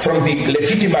power from the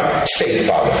legitimate state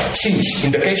power. Since,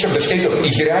 in the case of the state of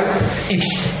Israel, its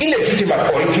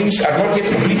illegitimate origins are not yet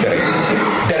obliterated.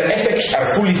 Their effects are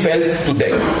fully felt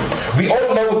today. We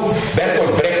all know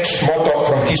Bertolt Brecht's motto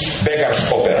from his Beggar's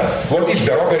Opera. What is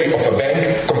the robbery of a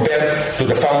bank compared to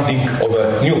the founding of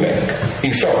a new bank?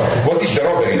 In short, what is the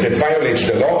robbery that violates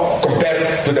the law compared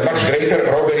to the much greater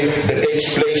robbery that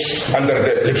takes place under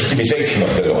the legitimization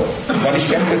of the law? One is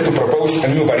tempted to propose a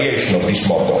new variation of this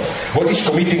motto. What is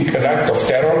committing an act of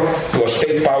terror to a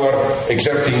state power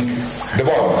exerting the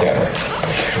war on terror?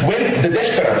 When the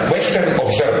desperate Western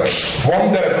observers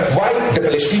wonder why the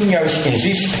Palestinians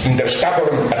insist in their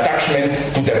stubborn attachment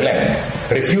to their land,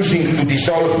 refusing to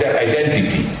dissolve their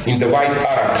identity in the wide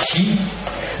Arab Sea,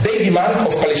 they demand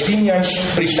of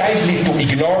Palestinians precisely to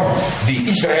ignore the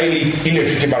Israeli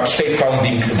illegitimate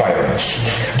state-founding violence.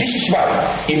 This is why,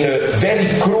 in a very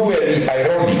cruelly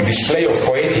ironic display of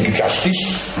poetic justice,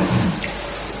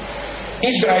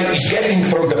 Israel is getting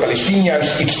from the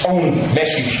Palestinians its own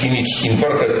message in its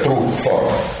inverted true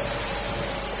form.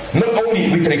 Not only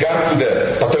with regard to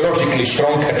the pathologically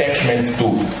strong attachment to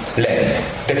land,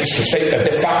 that is to say, a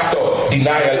de facto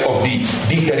denial of the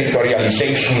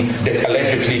deterritorialization that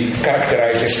allegedly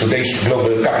characterizes today's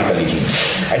global capitalism.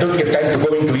 I don't have time to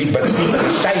go into it, but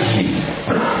precisely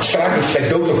struggles like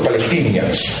those of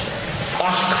Palestinians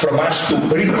ask from us to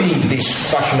rethink this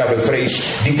fashionable phrase,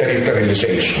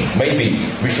 deterritorialization. Maybe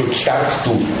we should start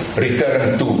to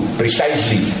return to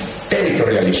precisely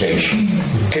territorialization,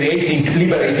 creating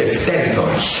liberated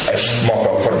territories as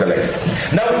motto for the left.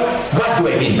 Now, what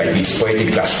do I mean by this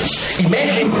poetic justice?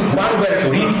 Imagine one were to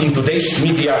read in today's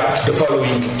media the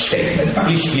following statement.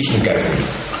 Please listen carefully.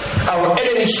 Our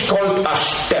enemies called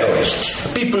us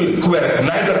terrorists. People who were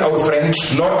neither our friends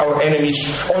nor our enemies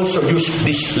also used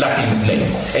this Latin name.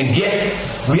 And yet,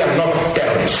 we are not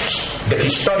terrorists. The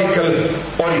historical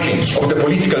origins of the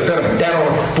political term terror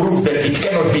prove that it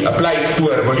cannot be applied to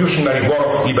a revolutionary war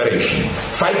of liberation.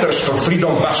 Fighters for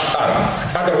freedom must arm,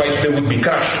 otherwise they would be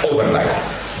crushed overnight.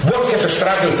 What has a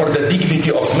struggle for the dignity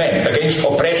of man against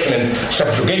oppression and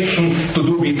subjugation to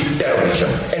do with terrorism?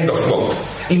 End of quote.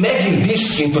 Imagine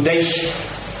this in today's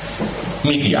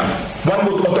media. One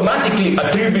would automatically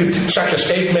attribute such a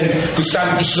statement to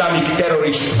some Islamic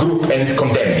terrorist group and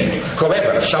condemn it.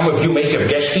 However, some of you may have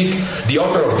guessed it, the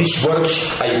author of these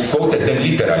words, I quoted them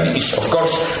literally, is of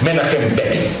course Menachem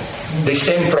Begin. They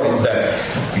stem from the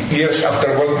years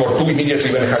after World War II,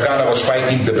 immediately when Haganah was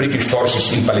fighting the British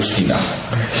forces in Palestine.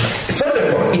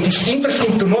 Furthermore, it is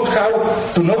interesting to note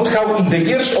how in the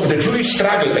years of the Jewish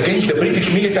struggle against the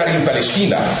British military in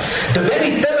Palestine, the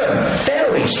very term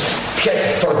terrorist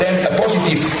had for them a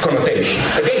positive connotation.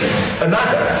 Again,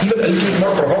 another, even a little bit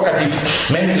more provocative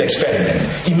mental experiment.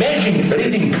 Imagine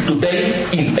reading today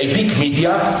in a big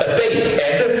media a paid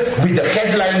ad with the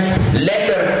headline,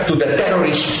 "Letter to the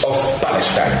Terrorists of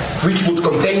Palestine," which would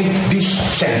contain these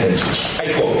sentences.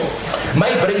 I quote,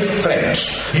 "My brave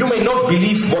friends, you may not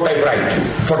believe what I write you,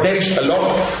 for there is a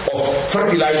lot of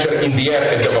fertilizer in the air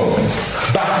at the moment.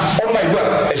 But on my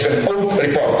word as an old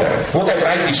reporter, what I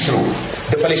write is true.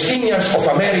 The Palestinians of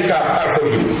America are for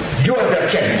you. You are their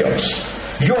champions.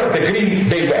 You are the green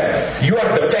they wear. You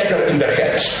are the feather in their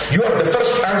hats. You are the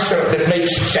first answer that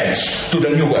makes sense to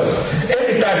the new world.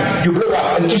 Every time you blow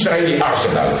up an Israeli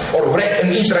arsenal, or wreck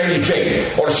an Israeli jail,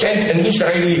 or send an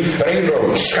Israeli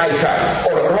railroad sky high,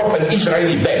 or rob an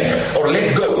Israeli bank, or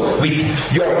let go with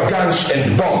your guns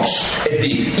and bombs at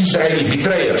the Israeli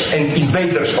betrayers and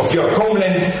invaders of your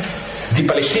homeland, the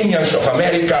Palestinians of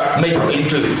America make a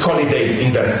little holiday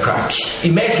in their hearts."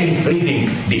 Imagine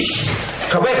reading this.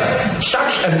 However,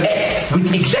 such an ad with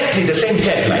exactly the same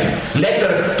headline,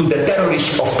 "Letter to the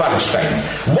Terrorists of Palestine,"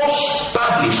 was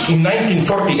published in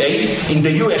 1948 in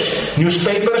the US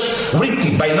newspapers,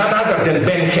 written by none other than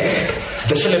Ben Hecht,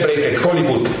 the celebrated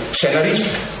Hollywood scenarist.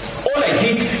 All I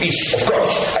did is, of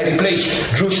course, I replaced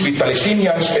Jews with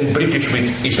Palestinians and British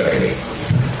with Israeli.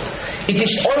 It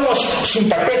is almost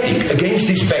sympathetic against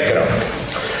this background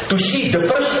to see the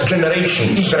first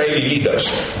generation Israeli leaders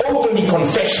openly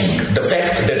confessing the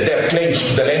fact that their claims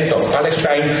to the land of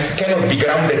Palestine cannot be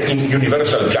grounded in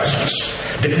universal justice,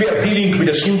 that we are dealing with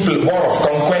a simple war of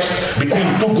conquest between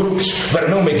two groups where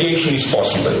no mediation is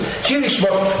possible. Here is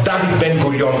what David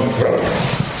Ben-Gurion wrote.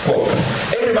 Quote,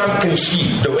 "Everyone can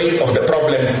see the weight of the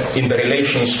problem in the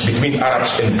relations between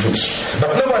Arabs and Jews.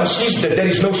 But no one sees that there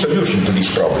is no solution to these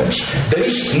problems. There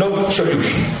is no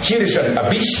solution. Here is an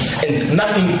abyss and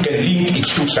nothing can link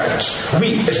its two sides.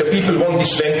 We as a people want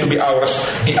this land to be ours.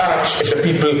 The Arabs as a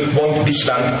people want this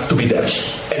land to be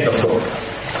theirs." End of quote.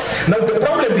 Now the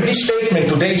problem with this statement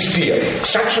today is clear.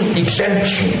 Such an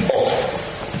exemption of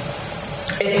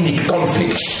ethnic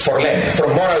conflicts for land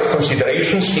from moral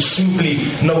considerations is simply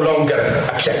no longer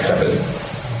acceptable.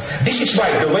 This is why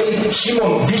the way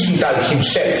Simon Wiesenthal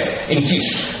himself, in his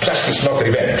Justice Not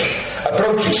Revenge,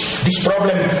 approaches this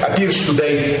problem appears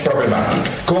today problematic.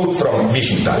 Quote from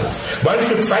Wiesenthal, "One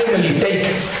should finally take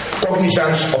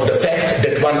cognizance of the fact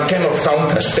that one cannot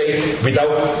found a state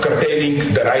without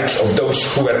curtailing the rights of those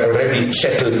who were already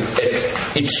settled at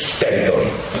its territory.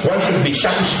 One should be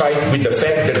satisfied with the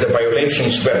fact that the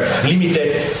violations were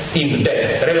limited in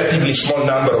that relatively small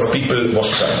number of people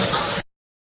was hurt.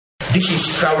 This is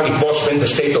how it was when the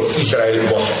state of Israel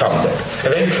was founded.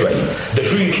 Eventually,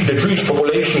 the Jewish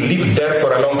population lived there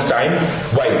for a long time,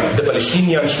 while the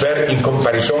Palestinians were, in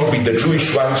comparison with the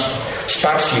Jewish ones,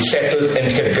 sparsely settled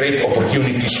and had great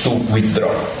opportunities to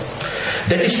withdraw.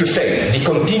 That is to say, the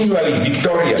continually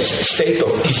victorious state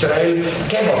of Israel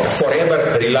cannot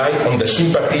forever rely on the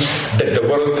sympathies that the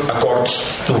world accords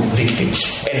to victims."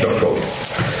 End of quote.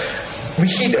 We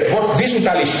see that what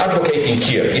Wiesenthal is advocating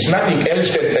here is nothing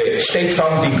else than a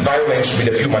state-founding violence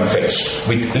with a human face,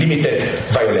 with limited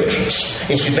violations.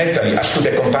 Incidentally, as to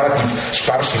the comparative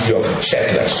sparsity of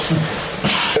settlers,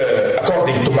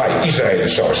 according to my Israeli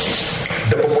sources,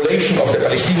 the population of the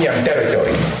Palestinian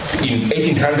territory in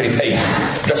 1808,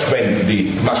 just when the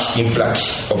mass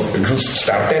influx of Jews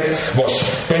started, was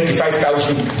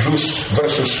 25,000 Jews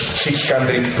versus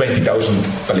 620,000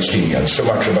 Palestinians. So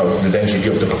much about the density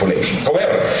of the population.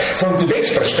 However, from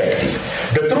today's perspective,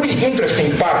 the truly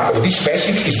interesting part of this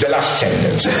passage is the last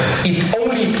sentence.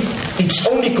 Its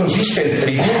only consistent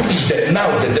reading is that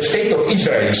now that the state of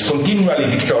Israel is continually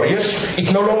victorious,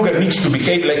 it no longer needs to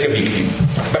behave like a victim,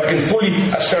 but can fully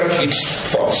assert its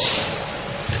force.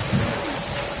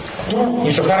 True,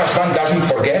 insofar as one doesn't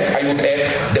forget, I would add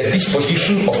that this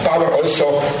position of power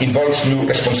also involves new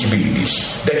responsibilities.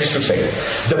 That is to say,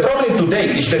 the problem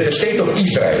today is that the state of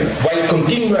Israel, while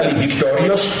continually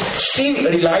victorious, still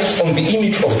relies on the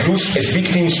image of Jews as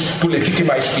victims to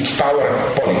legitimize its power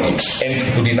politics and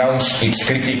to denounce its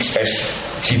critics as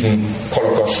hidden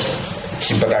Holocaust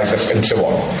sympathizers and so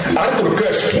on. Arthur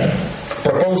Koestler,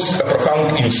 proposed a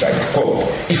profound insight. Quote,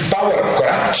 if power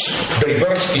corrupts, the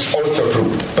reverse is also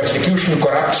true. Persecution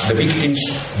corrupts the victims,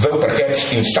 though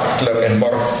perhaps in subtler and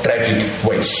more tragic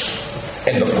ways.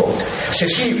 End of quote.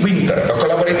 Cecile Winter, a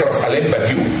collaborator of Alain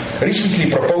Badiou, recently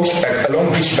proposed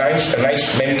along these lines a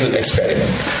nice mental experiment.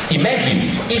 Imagine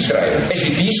Israel as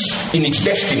it is in its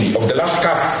destiny of the last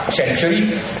half century,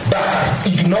 but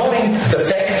ignoring the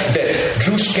fact that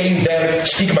Jews came there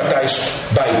stigmatized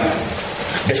by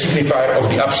the signifier of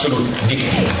the absolute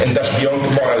victim, and thus beyond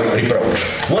moral reproach.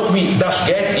 What we thus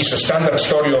get is a standard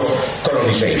story of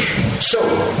colonization. So,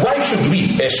 why should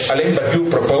we, as Alain Badiou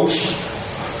proposes,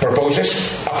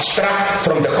 abstract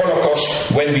from the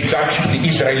Holocaust when we judge the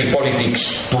Israeli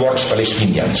politics towards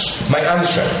Palestinians? My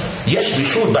answer, yes, we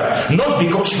should, but not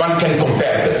because one can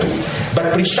compare the two,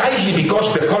 but precisely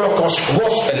because the Holocaust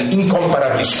was an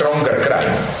incomparably stronger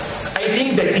crime. I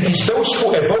think that it is those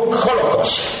who evoke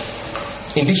Holocaust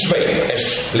in this way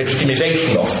as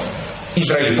legitimization of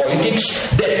Israeli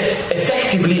politics that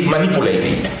effectively manipulate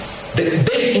it.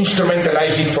 They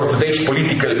instrumentalize it for today's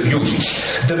political uses.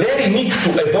 The very need to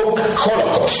evoke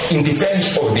Holocaust in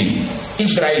defense of the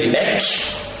Israeli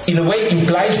acts in a way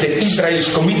implies that Israel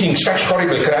is committing such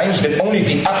horrible crimes that only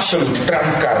the absolute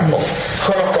trump card of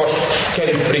Holocaust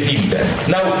can redeem them.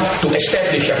 Now, to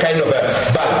establish a kind of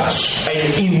a balance,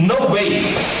 and in no way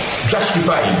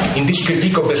justifying in this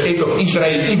critique of the state of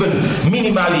Israel even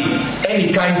minimally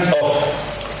any kind of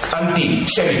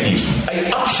anti-Semitism.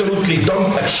 I absolutely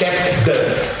don't accept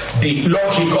the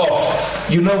logic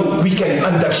of, we can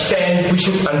understand, we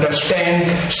should understand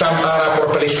some Arab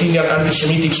or Palestinian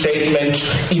anti-Semitic statements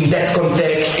in that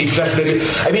context. It's just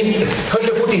how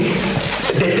should I put it?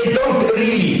 They don't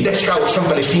really, that's how some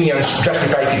Palestinians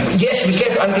justify it. Yes, we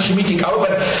have anti-Semitic out,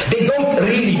 but they don't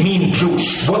really mean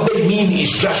Jews. What they mean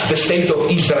is just the state of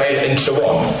Israel and so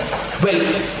on. Well,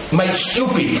 my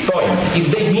stupid point,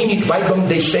 if they mean it, why don't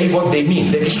they say what they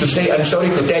mean? That is to say, I'm sorry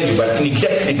to tell you, but in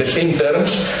exactly the same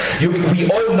terms, we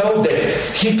all know that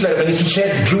Hitler, when he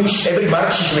said Jews, every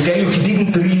Marxist will tell you he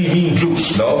didn't really mean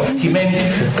Jews, no? He meant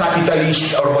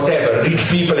capitalists or whatever, rich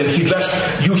people, and he just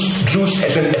used Jews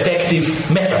as an effective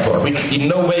metaphor, which in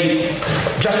no way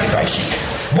justifies it.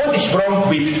 What is wrong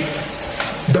with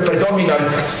the predominant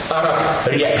Arab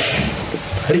reaction?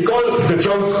 Recall the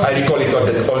joke, I recall it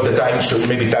all the time, so you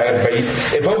may be tired by it,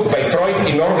 evoked by Freud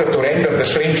in order to render the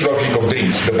strange logic of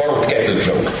dreams, the borrowed kettle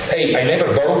joke. A, I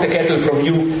never borrowed the kettle from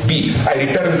you. B, I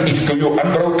returned it to you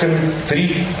unbroken. 3,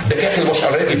 the kettle was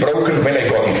already broken when I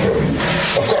got it from you.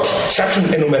 Of course, such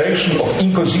an enumeration of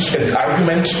inconsistent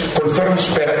arguments confirms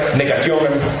per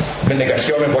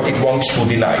negationem what it wants to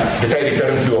deny, that I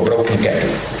returned you a broken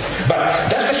kettle. But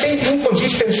does the same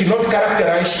inconsistency not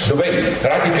characterize the way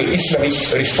radical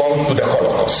Islamists respond to the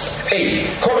Holocaust? A,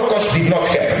 Holocaust did not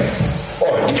happen,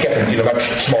 or it happened in a much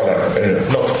smaller,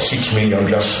 not 6 million,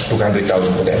 just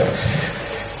 200,000, whatever.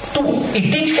 2,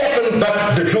 it did happen,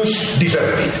 but the Jews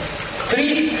deserved it.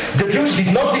 3, the Jews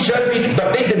did not deserve it,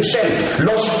 but they themselves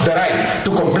lost the right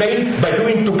to complain by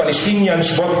doing to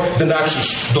Palestinians what the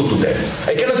Nazis do to them.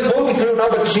 I cannot quote it now,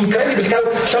 but it's incredible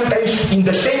how sometimes in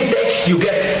the same text you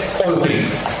get all three.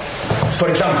 For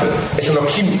example, as an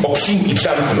obscene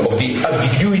example of the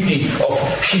ambiguity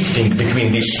of shifting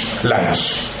between these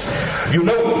lines. You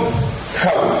know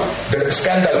how the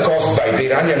scandal caused by the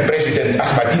Iranian president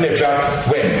Ahmadinejad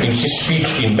when, in his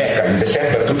speech in Mecca in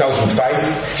December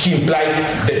 2005, he implied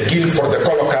that guilt for the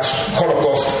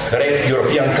Holocaust led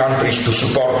European countries to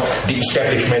support the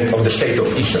establishment of the State of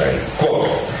Israel. Quote,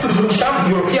 some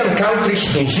European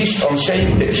countries insist on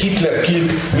saying that Hitler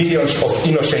killed millions of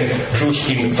innocent Jews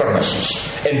in furnaces,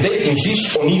 and they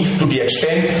insist on it to the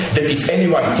extent that if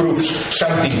anyone proves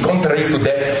something contrary to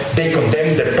that, they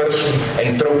condemn that person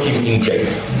and throw him in jail.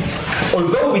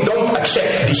 Although we don't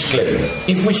accept this claim,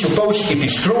 if we suppose it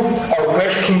is true, our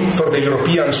question for the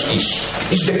Europeans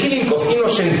is the killing of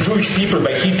innocent Jewish people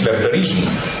by Hitler the reason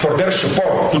for their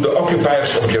support to the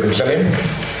occupiers of Jerusalem?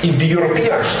 If the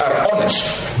Europeans are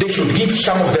honest, they should give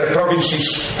some of their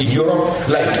provinces in Europe,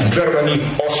 like in Germany,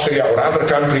 Austria or other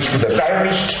countries, to the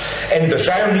Zionists, and the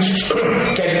Zionists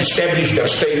can establish their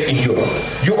state in Europe.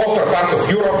 You offer part of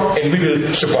Europe and we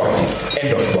will support it.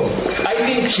 End of quote. I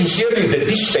think sincerely that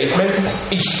this statement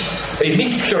is a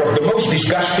mixture of the most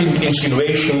disgusting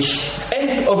insinuations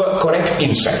and of a correct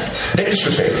insight. That is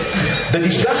to say, the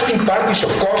disgusting part is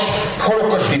of course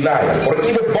Holocaust denial, or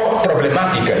even more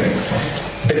problematically,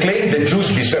 the claim that Jews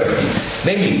deserve it.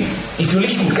 Namely, if you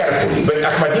listen carefully, when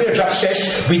Ahmadinejad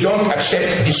says we don't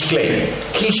accept this claim,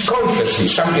 he is consciously,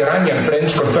 some Iranian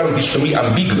friends confirmed this to me,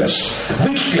 ambiguous.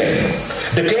 Which claim?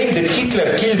 The claim that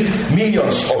Hitler killed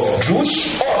millions of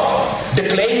Jews, or the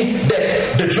claim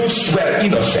that the Jews were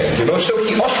innocent? So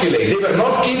he oscillated. They were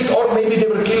not killed, or maybe they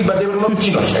were killed, but they were not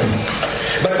innocent.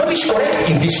 But what is correct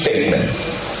in this statement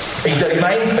is the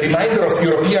reminder of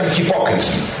European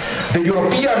hypocrisy. The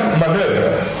European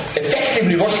maneuver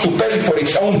effectively was to pay for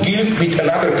its own guilt with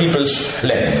another people's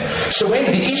land. So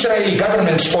when the Israeli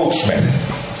government spokesman,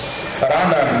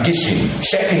 Rana Gissin,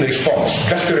 said in response,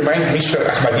 just to remind Mr.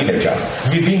 Ahmadinejad,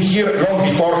 we've been here long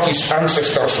before his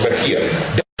ancestors were here.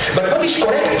 But what is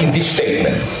correct in this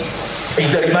statement is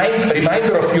the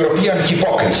reminder of European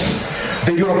hypocrisy.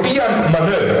 The European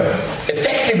maneuver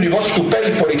effectively was to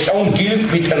pay for its own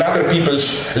guilt with another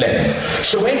people's land.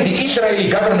 So when the Israeli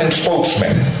government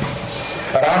spokesman,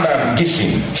 Rana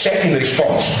Gissin, said in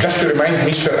response, just to remind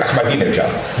Mr.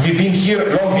 Ahmadinejad, we've been here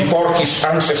long before his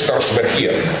ancestors were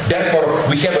here. Therefore,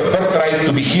 we have a birthright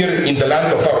to be here in the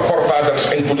land of our forefathers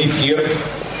and to live here.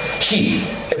 He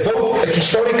evoked a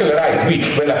historical right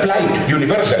which, when applied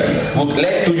universally, would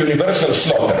lead to universal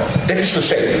slaughter. That is to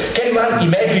say, can one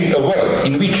imagine a world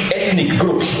in which ethnic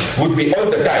groups would be all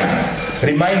the time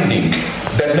reminding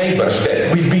their neighbors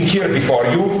that we've been here before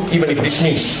you, even if this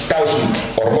means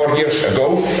 1,000 or more years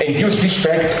ago, and use this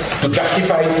fact to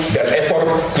justify their effort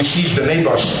to seize the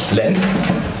neighbor's land?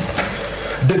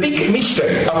 The big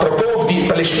mystery apropos of the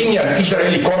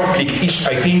Palestinian-Israeli conflict is,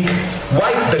 I think,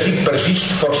 why does it persist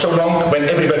for so long when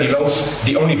everybody knows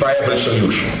the only viable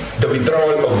solution? The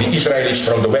withdrawal of the Israelis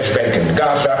from the West Bank and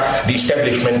Gaza, the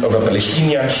establishment of a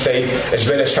Palestinian state, as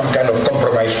well as some kind of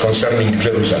compromise concerning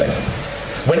Jerusalem.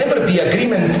 Whenever the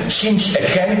agreement seems at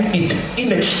hand, it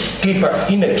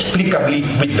inexplicably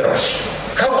withdraws.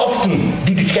 How often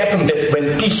did it happen that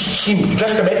when peace seemed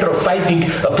just a matter of finding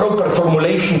a proper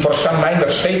formulation for some minor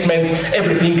statement,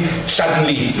 everything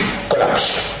suddenly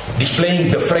collapsed,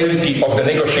 displaying the frailty of the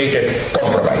negotiated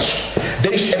compromise?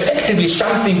 There is effectively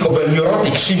something of a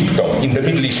neurotic symptom in the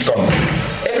Middle East conflict.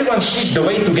 Everyone sees the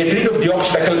way to get rid of the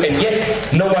obstacle, and yet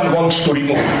no one wants to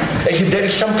remove it. As if there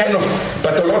is some kind of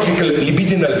pathological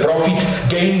libidinal profit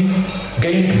gained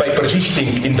by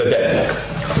persisting in the deadlock.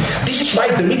 This is why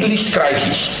the Middle East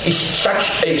crisis is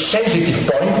such a sensitive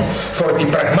point for the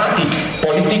pragmatic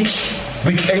politics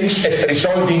which aims at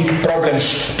resolving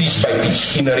problems piece by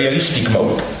piece in a realistic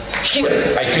mode.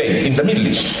 Here, I claim, in the Middle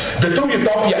East, the true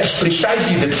utopia is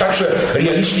precisely that such a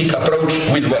realistic approach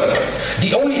will work.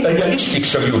 The only realistic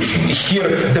solution is here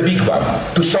the big one,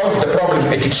 to solve the problem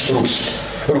at its roots.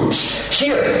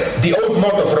 Here, the old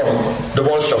motto from the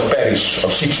walls of Paris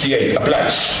of 68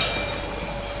 applies.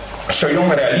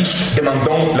 Soyons réalistes,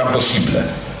 demandons l'impossible.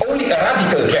 Only a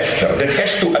radical gesture that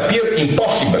has to appear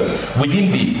impossible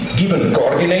within the given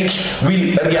coordinates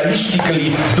will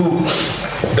realistically do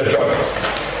the job.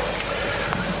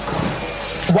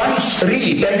 One is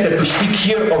really tempted to speak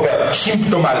here of a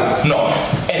symptomal knot,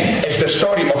 and as the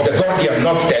story of the Gordian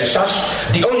knot tells us,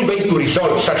 the only way to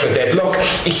resolve such a deadlock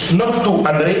is not to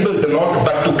unravel the knot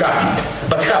but to cut it.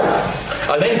 But how?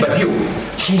 Alain Badiou,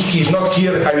 since he is not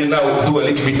here, I will now do a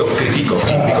little bit of critique of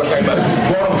him, because I'm a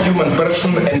warm human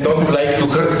person and don't like to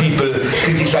hurt people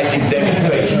criticizing them in the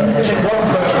face. As a warm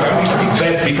person, I will speak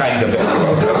bad behind the back.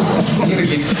 Here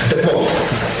is it, the quote.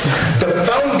 The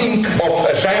founding of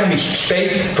a Zionist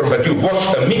state, from Badiou,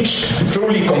 was a mixed,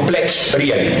 truly complex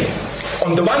reality.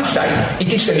 On the one side,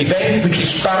 it is an event which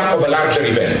is part of a larger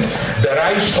event, the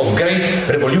rise of great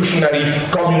revolutionary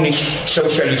communist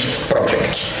socialist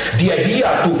projects. The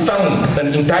idea to found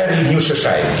an entirely new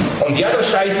society. On the other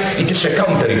side, it is a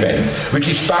counter-event, which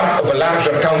is part of a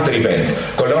larger counter-event,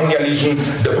 colonialism,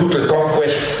 the brutal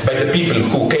conquest by the people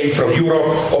who came from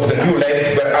Europe of the new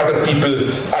land where other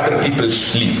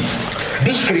peoples live.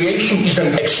 This creation is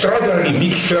an extraordinary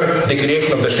mixture, the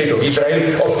creation of the State of Israel,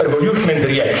 of revolution and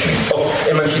reaction, of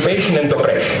emancipation and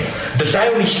oppression. The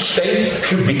Zionist state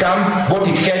should become what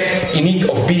it had in it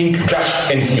of being just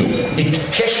and new. It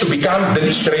has to become the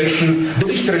least racial, the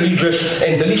least religious,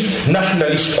 and the least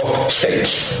nationalist of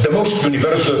states, the most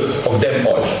universal of them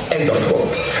all. End of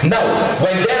quote. Now,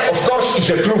 while there, of course,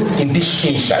 is a truth in this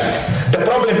insight, the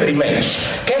problem remains.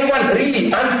 Can one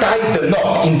really untie the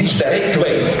knot in this direct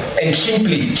way and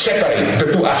simply separate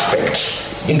the two aspects,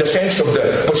 in the sense of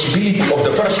the possibility of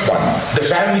the first one, the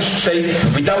Zionist state,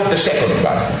 without the second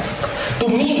one? To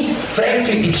me,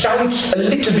 frankly, it sounds a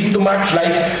little bit too much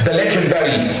like the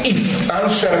legendary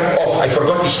answer of, I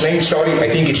forgot his name, sorry, I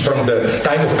think it's from the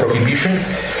time of Prohibition,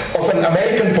 of an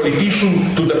American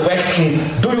politician to the question,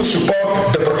 do you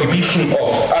support the prohibition of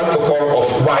alcohol,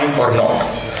 of wine or not?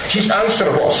 His answer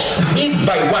was, if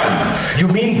by wine you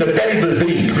mean the terrible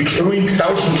drink which ruined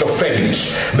thousands of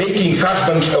families, making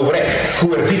husbands a wreck who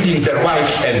were beating their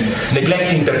wives and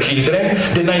neglecting their children,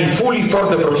 then I'm fully for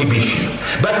the prohibition.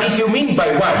 But if you mean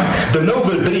by wine the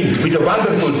noble drink with a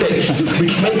wonderful taste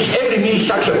which makes every meal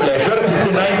such a pleasure,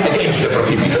 then I'm against the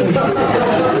prohibition.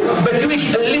 But you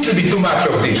is a little bit too much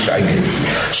of this, I mean.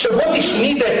 So what is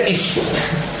needed is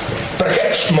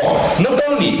perhaps more, not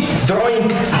only drawing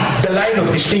the line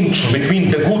of distinction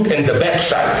between the good and the bad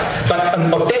side, but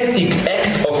an authentic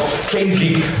act of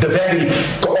changing the very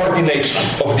coordinates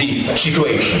of the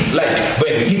situation. Like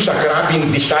when Yitzhak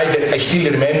Rabin decided, I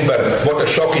still remember what a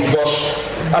shock it was,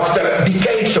 after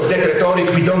decades of that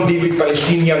rhetoric, we don't deal with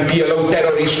Palestinian PLO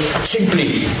terrorists,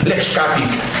 simply let's cut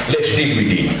it, let's deal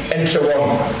with it, and so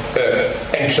on,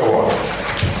 and so on.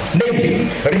 Namely,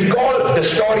 recall the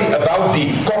story about the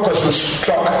Caucasus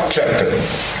chalk circle,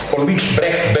 on which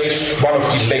Brecht based one of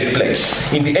his late plays.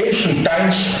 In the ancient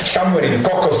times, somewhere in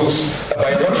Caucasus, a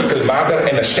biological mother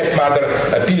and a stepmother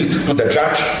appealed to the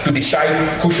judge to decide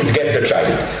who should get the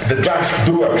child. The judge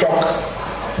drew a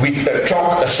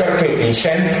chalk, a circle in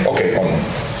sand,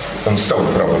 on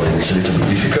stone probably, it's a little bit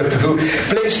difficult to do,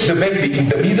 placed the baby in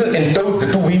the middle and told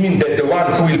the two women that the one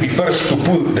who will be first to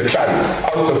pull the child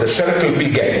out of the circle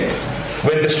will get it.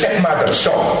 When the stepmother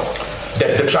saw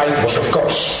that the child was, of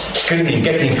course, screaming,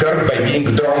 getting hurt by being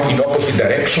drawn in opposite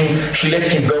direction, she let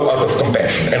him go out of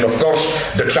compassion. And of course,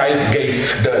 the judge gave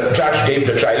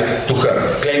the child to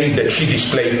her, claiming that she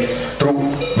displayed true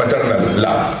maternal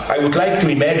love. I would like to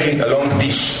imagine along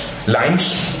these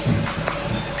lines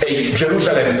a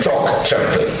Jerusalem chalk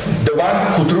circle. The one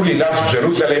who truly loves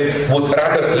Jerusalem would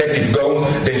rather let it go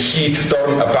than see it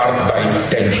torn apart by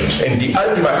tensions. And the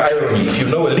ultimate irony, if you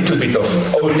know a little bit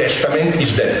of Old Testament,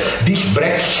 is that this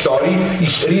Brecht story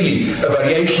is really a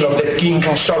variation of that King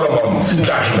Solomon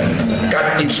judgment.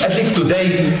 It's as if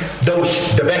today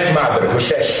the bad mother who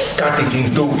says cut it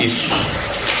in two is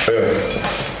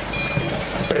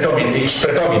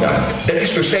predominant. That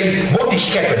is to say, what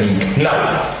is happening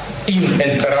now in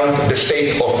and around the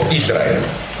state of Israel?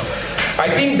 I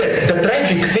think that the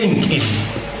tragic thing is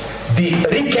the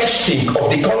recasting of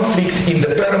the conflict in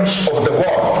the terms of the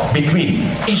war between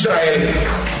Israel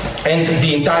and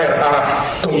the entire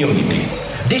Arab community.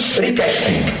 This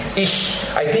recasting is,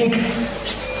 I think,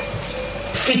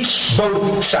 fits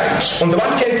both sides. On the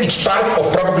one hand, it's part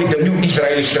of probably the new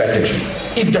Israeli strategy.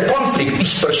 If the conflict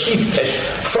is perceived as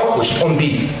focused on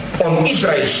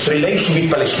Israel's relation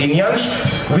with Palestinians,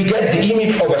 we get the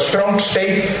image of a strong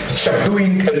state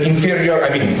subduing an inferior,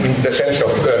 in the sense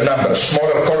of numbers,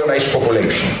 smaller colonized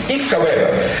population. If,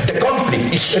 however, the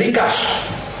conflict is recast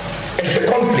as the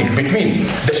conflict between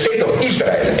the state of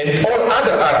Israel and all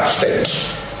other Arab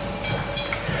states,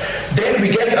 then we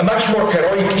get a much more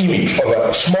heroic image of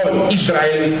a small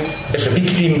Israel as a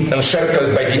victim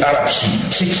encircled by the Arab Sea,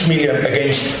 6 million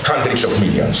against hundreds of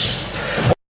millions.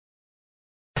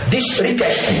 This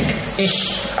recasting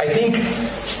is, I think,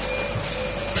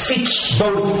 fits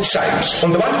both sides.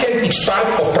 On the one hand, it's part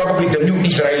of probably the new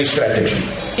Israeli strategy.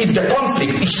 If the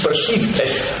conflict is perceived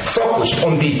as focused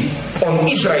on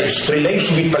Israel's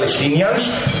relation with Palestinians,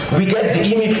 we get the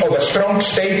image of a strong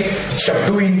state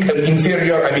subduing an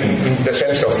inferior, in the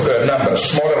sense of numbers,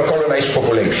 smaller colonized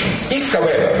population. If,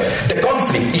 however, the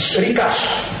conflict is recast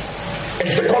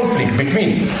as the conflict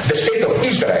between the state of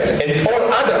Israel and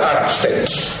all other Arab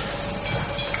states,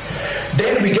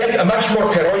 then we get a much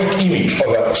more heroic image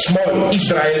of a small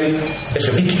Israel as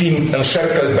a victim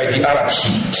encircled by the Arab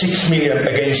Sea, 6 million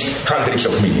against hundreds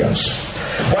of millions.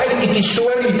 While it is too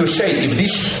early to say if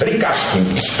this recasting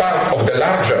is part of the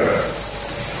larger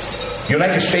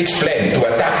United States plan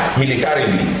to attack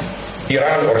militarily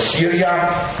Iran or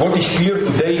Syria, what is clear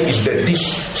today is that this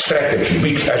strategy,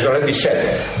 which, as already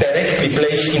said, directly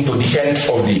plays into the hands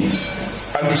of the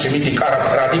anti-Semitic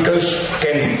Arab radicals,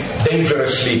 can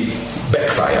dangerously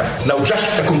backfire. Now,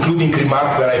 just a concluding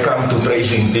remark when I come to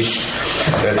praising this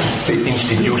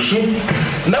institution.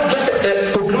 Now, just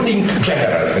a concluding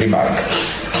general remark.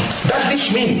 Does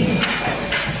this mean,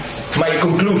 my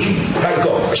conclusion, my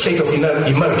God, a state of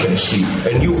emergency,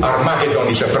 a new Armageddon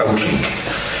is approaching?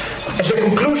 As a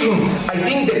conclusion, I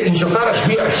think that insofar as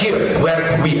we are here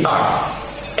where we are,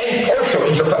 and also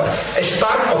as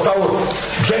part of our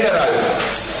general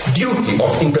duty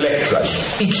of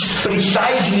intellectuals, it's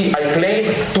precisely, I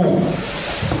claim,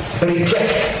 to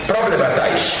reject,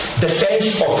 problematize the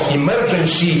sense of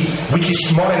emergency which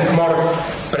is more and more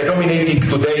predominating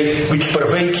today, which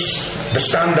pervades the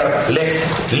standard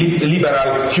left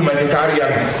liberal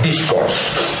humanitarian discourse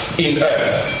in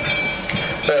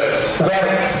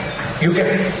where you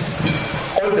have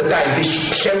all the time this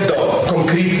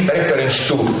pseudo-concrete reference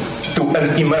to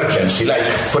an emergency. Like,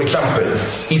 for example,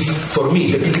 if for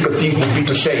me the typical thing would be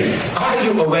to say, are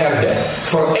you aware that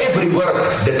for every word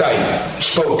that I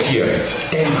spoke here,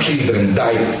 10 children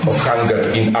died of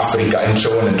hunger in Africa, and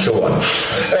so on and so on.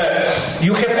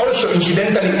 You have also,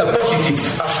 incidentally, a positive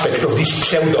aspect of this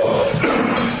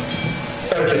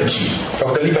pseudo-urgency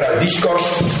of the liberal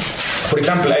discourse. For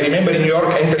example, I remember in New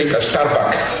York entering a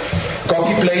Starbucks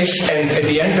coffee place, and at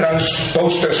the entrance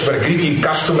posters were greeting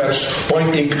customers,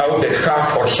 pointing out that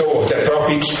half or so of their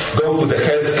profits go to the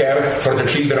health care for the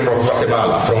children of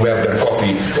Guatemala, from where their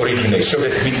coffee originates, so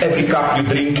that with every cup you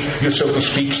drink, you, so to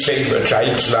speak, save a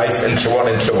child's life, and so on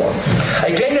and so on.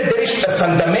 I claim that there is a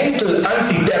fundamental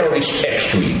anti-terrorist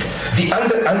edge to it.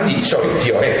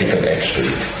 Theoretical edge to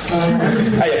it.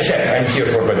 I accept, I'm here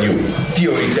for what you,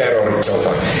 theory, terror, and so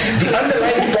on. The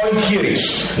underlying point here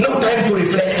is, no time to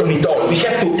reflect on it all. We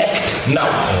have to act now.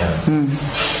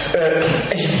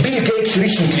 As Bill Gates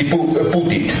recently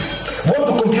put it, what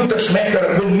do computers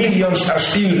matter when millions are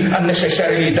still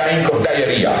unnecessarily dying of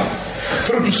diarrhea?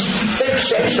 Through this fake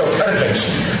sense of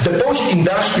urgency, the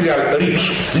post-industrial rich,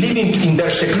 living in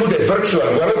their secluded virtual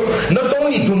world, not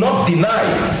only do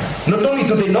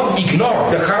they not ignore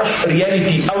the harsh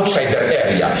reality outside their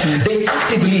area, they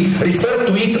actively refer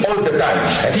to it all the time.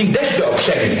 I think that's the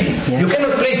obscenity. Yeah. You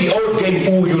cannot play the old game,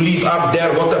 oh, you live up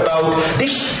there, what about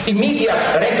this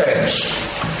immediate reference,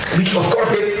 which of course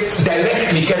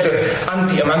directly has an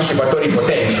anti-emancipatory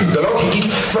potential. The logic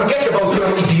is, forget about your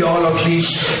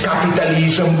ideologies,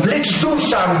 capitalism, let's do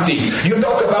something. You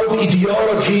talk about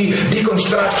ideology,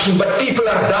 deconstruction, but people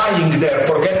are dying there,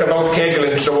 forget about Hegel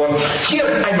and so on.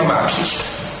 Here I'm a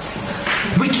Marxist.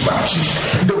 Which Marxist?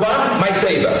 The one, my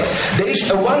favorite. There is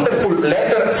a wonderful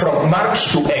letter from Marx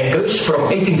to Engels from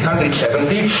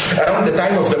 1870, around the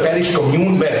time of the Paris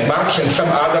Commune, when Marx and some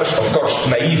others, of course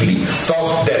naively,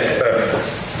 thought that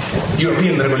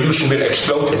European revolution will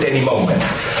explode at any moment.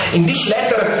 In this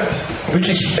letter, which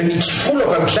is it's full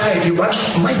of anxiety,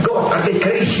 my God, are they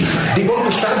crazy? They want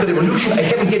to start the revolution, I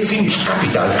haven't yet finished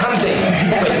Capital, can't they?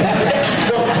 Well, that's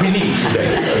what we need today.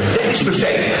 That is to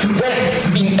say, when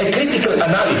in a critical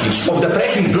analysis of the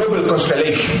present global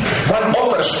constellation, one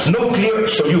offers no clear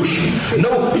solution,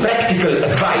 no practical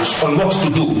advice on what to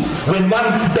do, when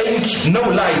one paints no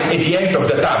light at the end of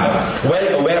the tunnel,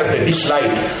 well aware that this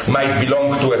light might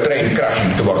belong to a train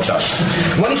crashing towards us,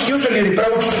 one is usually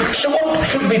reproached, so what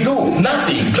should we do?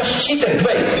 Nothing, just sit and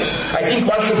wait. I think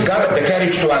one should gather the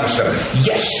courage to answer,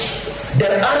 yes.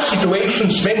 There are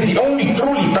situations when the only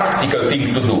truly practical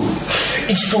thing to do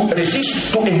is to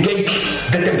resist to engage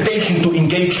the temptation to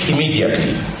engage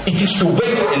immediately. It is to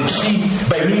wait and see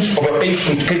by means of a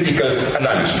patient critical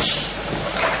analysis.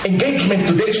 Engagement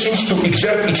today seems to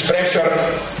exert its pressure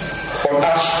on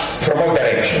us from all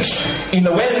directions. In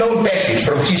a well-known passage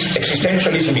from his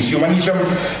Existentialism in Humanism,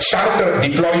 Sartre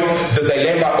deployed the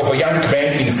dilemma of a young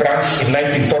man in France in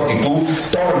 1942,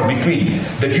 torn between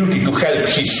the duty to help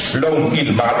his lone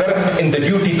ill mother and the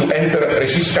duty to enter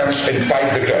resistance and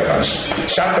fight the Germans.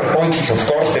 Sartre points, of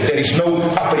course, that there is no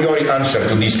a priori answer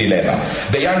to this dilemma.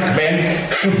 The young man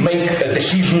should make a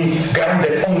decision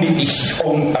grounded only in his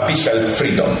own abyssal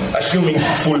freedom, assuming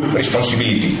full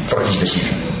responsibility for his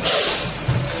decision.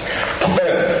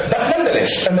 But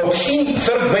nonetheless, an obscene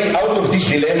third way out of this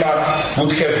dilemma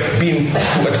would have been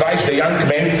to advise the young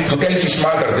man to tell his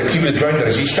mother that he will join the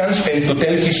resistance and to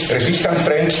tell his resistant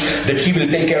friends that he will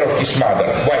take care of his mother,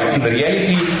 while in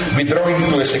reality withdrawing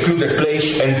to a secluded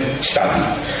place and study.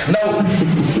 Now,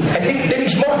 I think there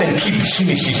is more than cheap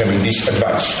cynicism in this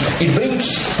advice. It brings,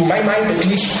 to my mind at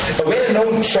least, a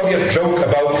well-known Soviet joke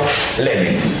about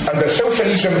Lenin. Under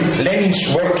socialism,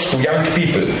 Lenin's words to young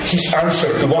people, his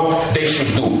answer to what they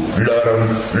should do, learn,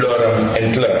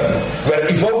 and learn, were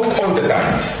evoked all the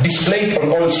time, displayed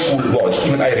on all school walls.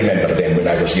 Even I remember them when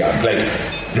I was young. Like,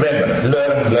 remember,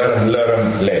 learn,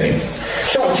 Lenin.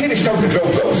 So here is how the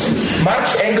joke goes.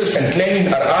 Marx, Engels, and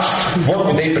Lenin are asked what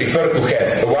would they prefer to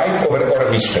have, a wife or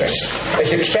a mistress.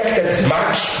 As expected,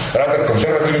 Marx, rather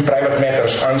conservative in private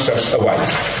matters, answers a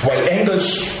wife, while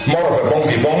Engels, more of a bon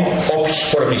vivant,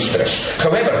 opts for a mistress.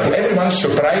 However, to everyone's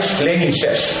surprise, Lenin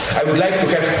says, I would like to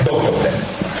have both of them.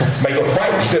 My God, why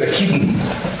is there a hidden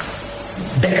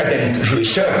decadent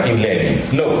jouisseur in Lenin?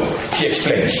 No, he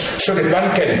explains, so that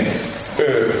one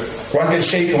can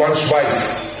say to one's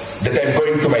wife, that I'm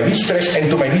going to my mistress, and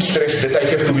to my mistress that I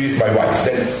have to be with my wife.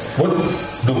 Then what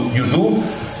do?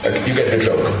 You get the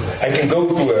joke. I can go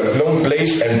to a lone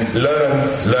place and learn.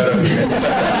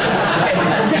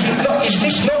 And is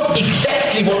this not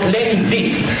exactly what Lenin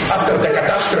did after the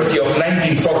catastrophe of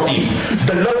 1914,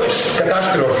 the lowest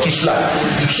catastrophe of his life?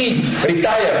 He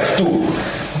retired to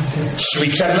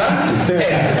Switzerland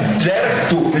and there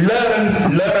to learn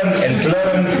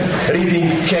reading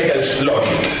Hegel's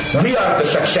logic. We are the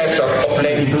successors of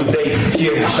Lenin today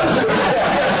here in Saskia.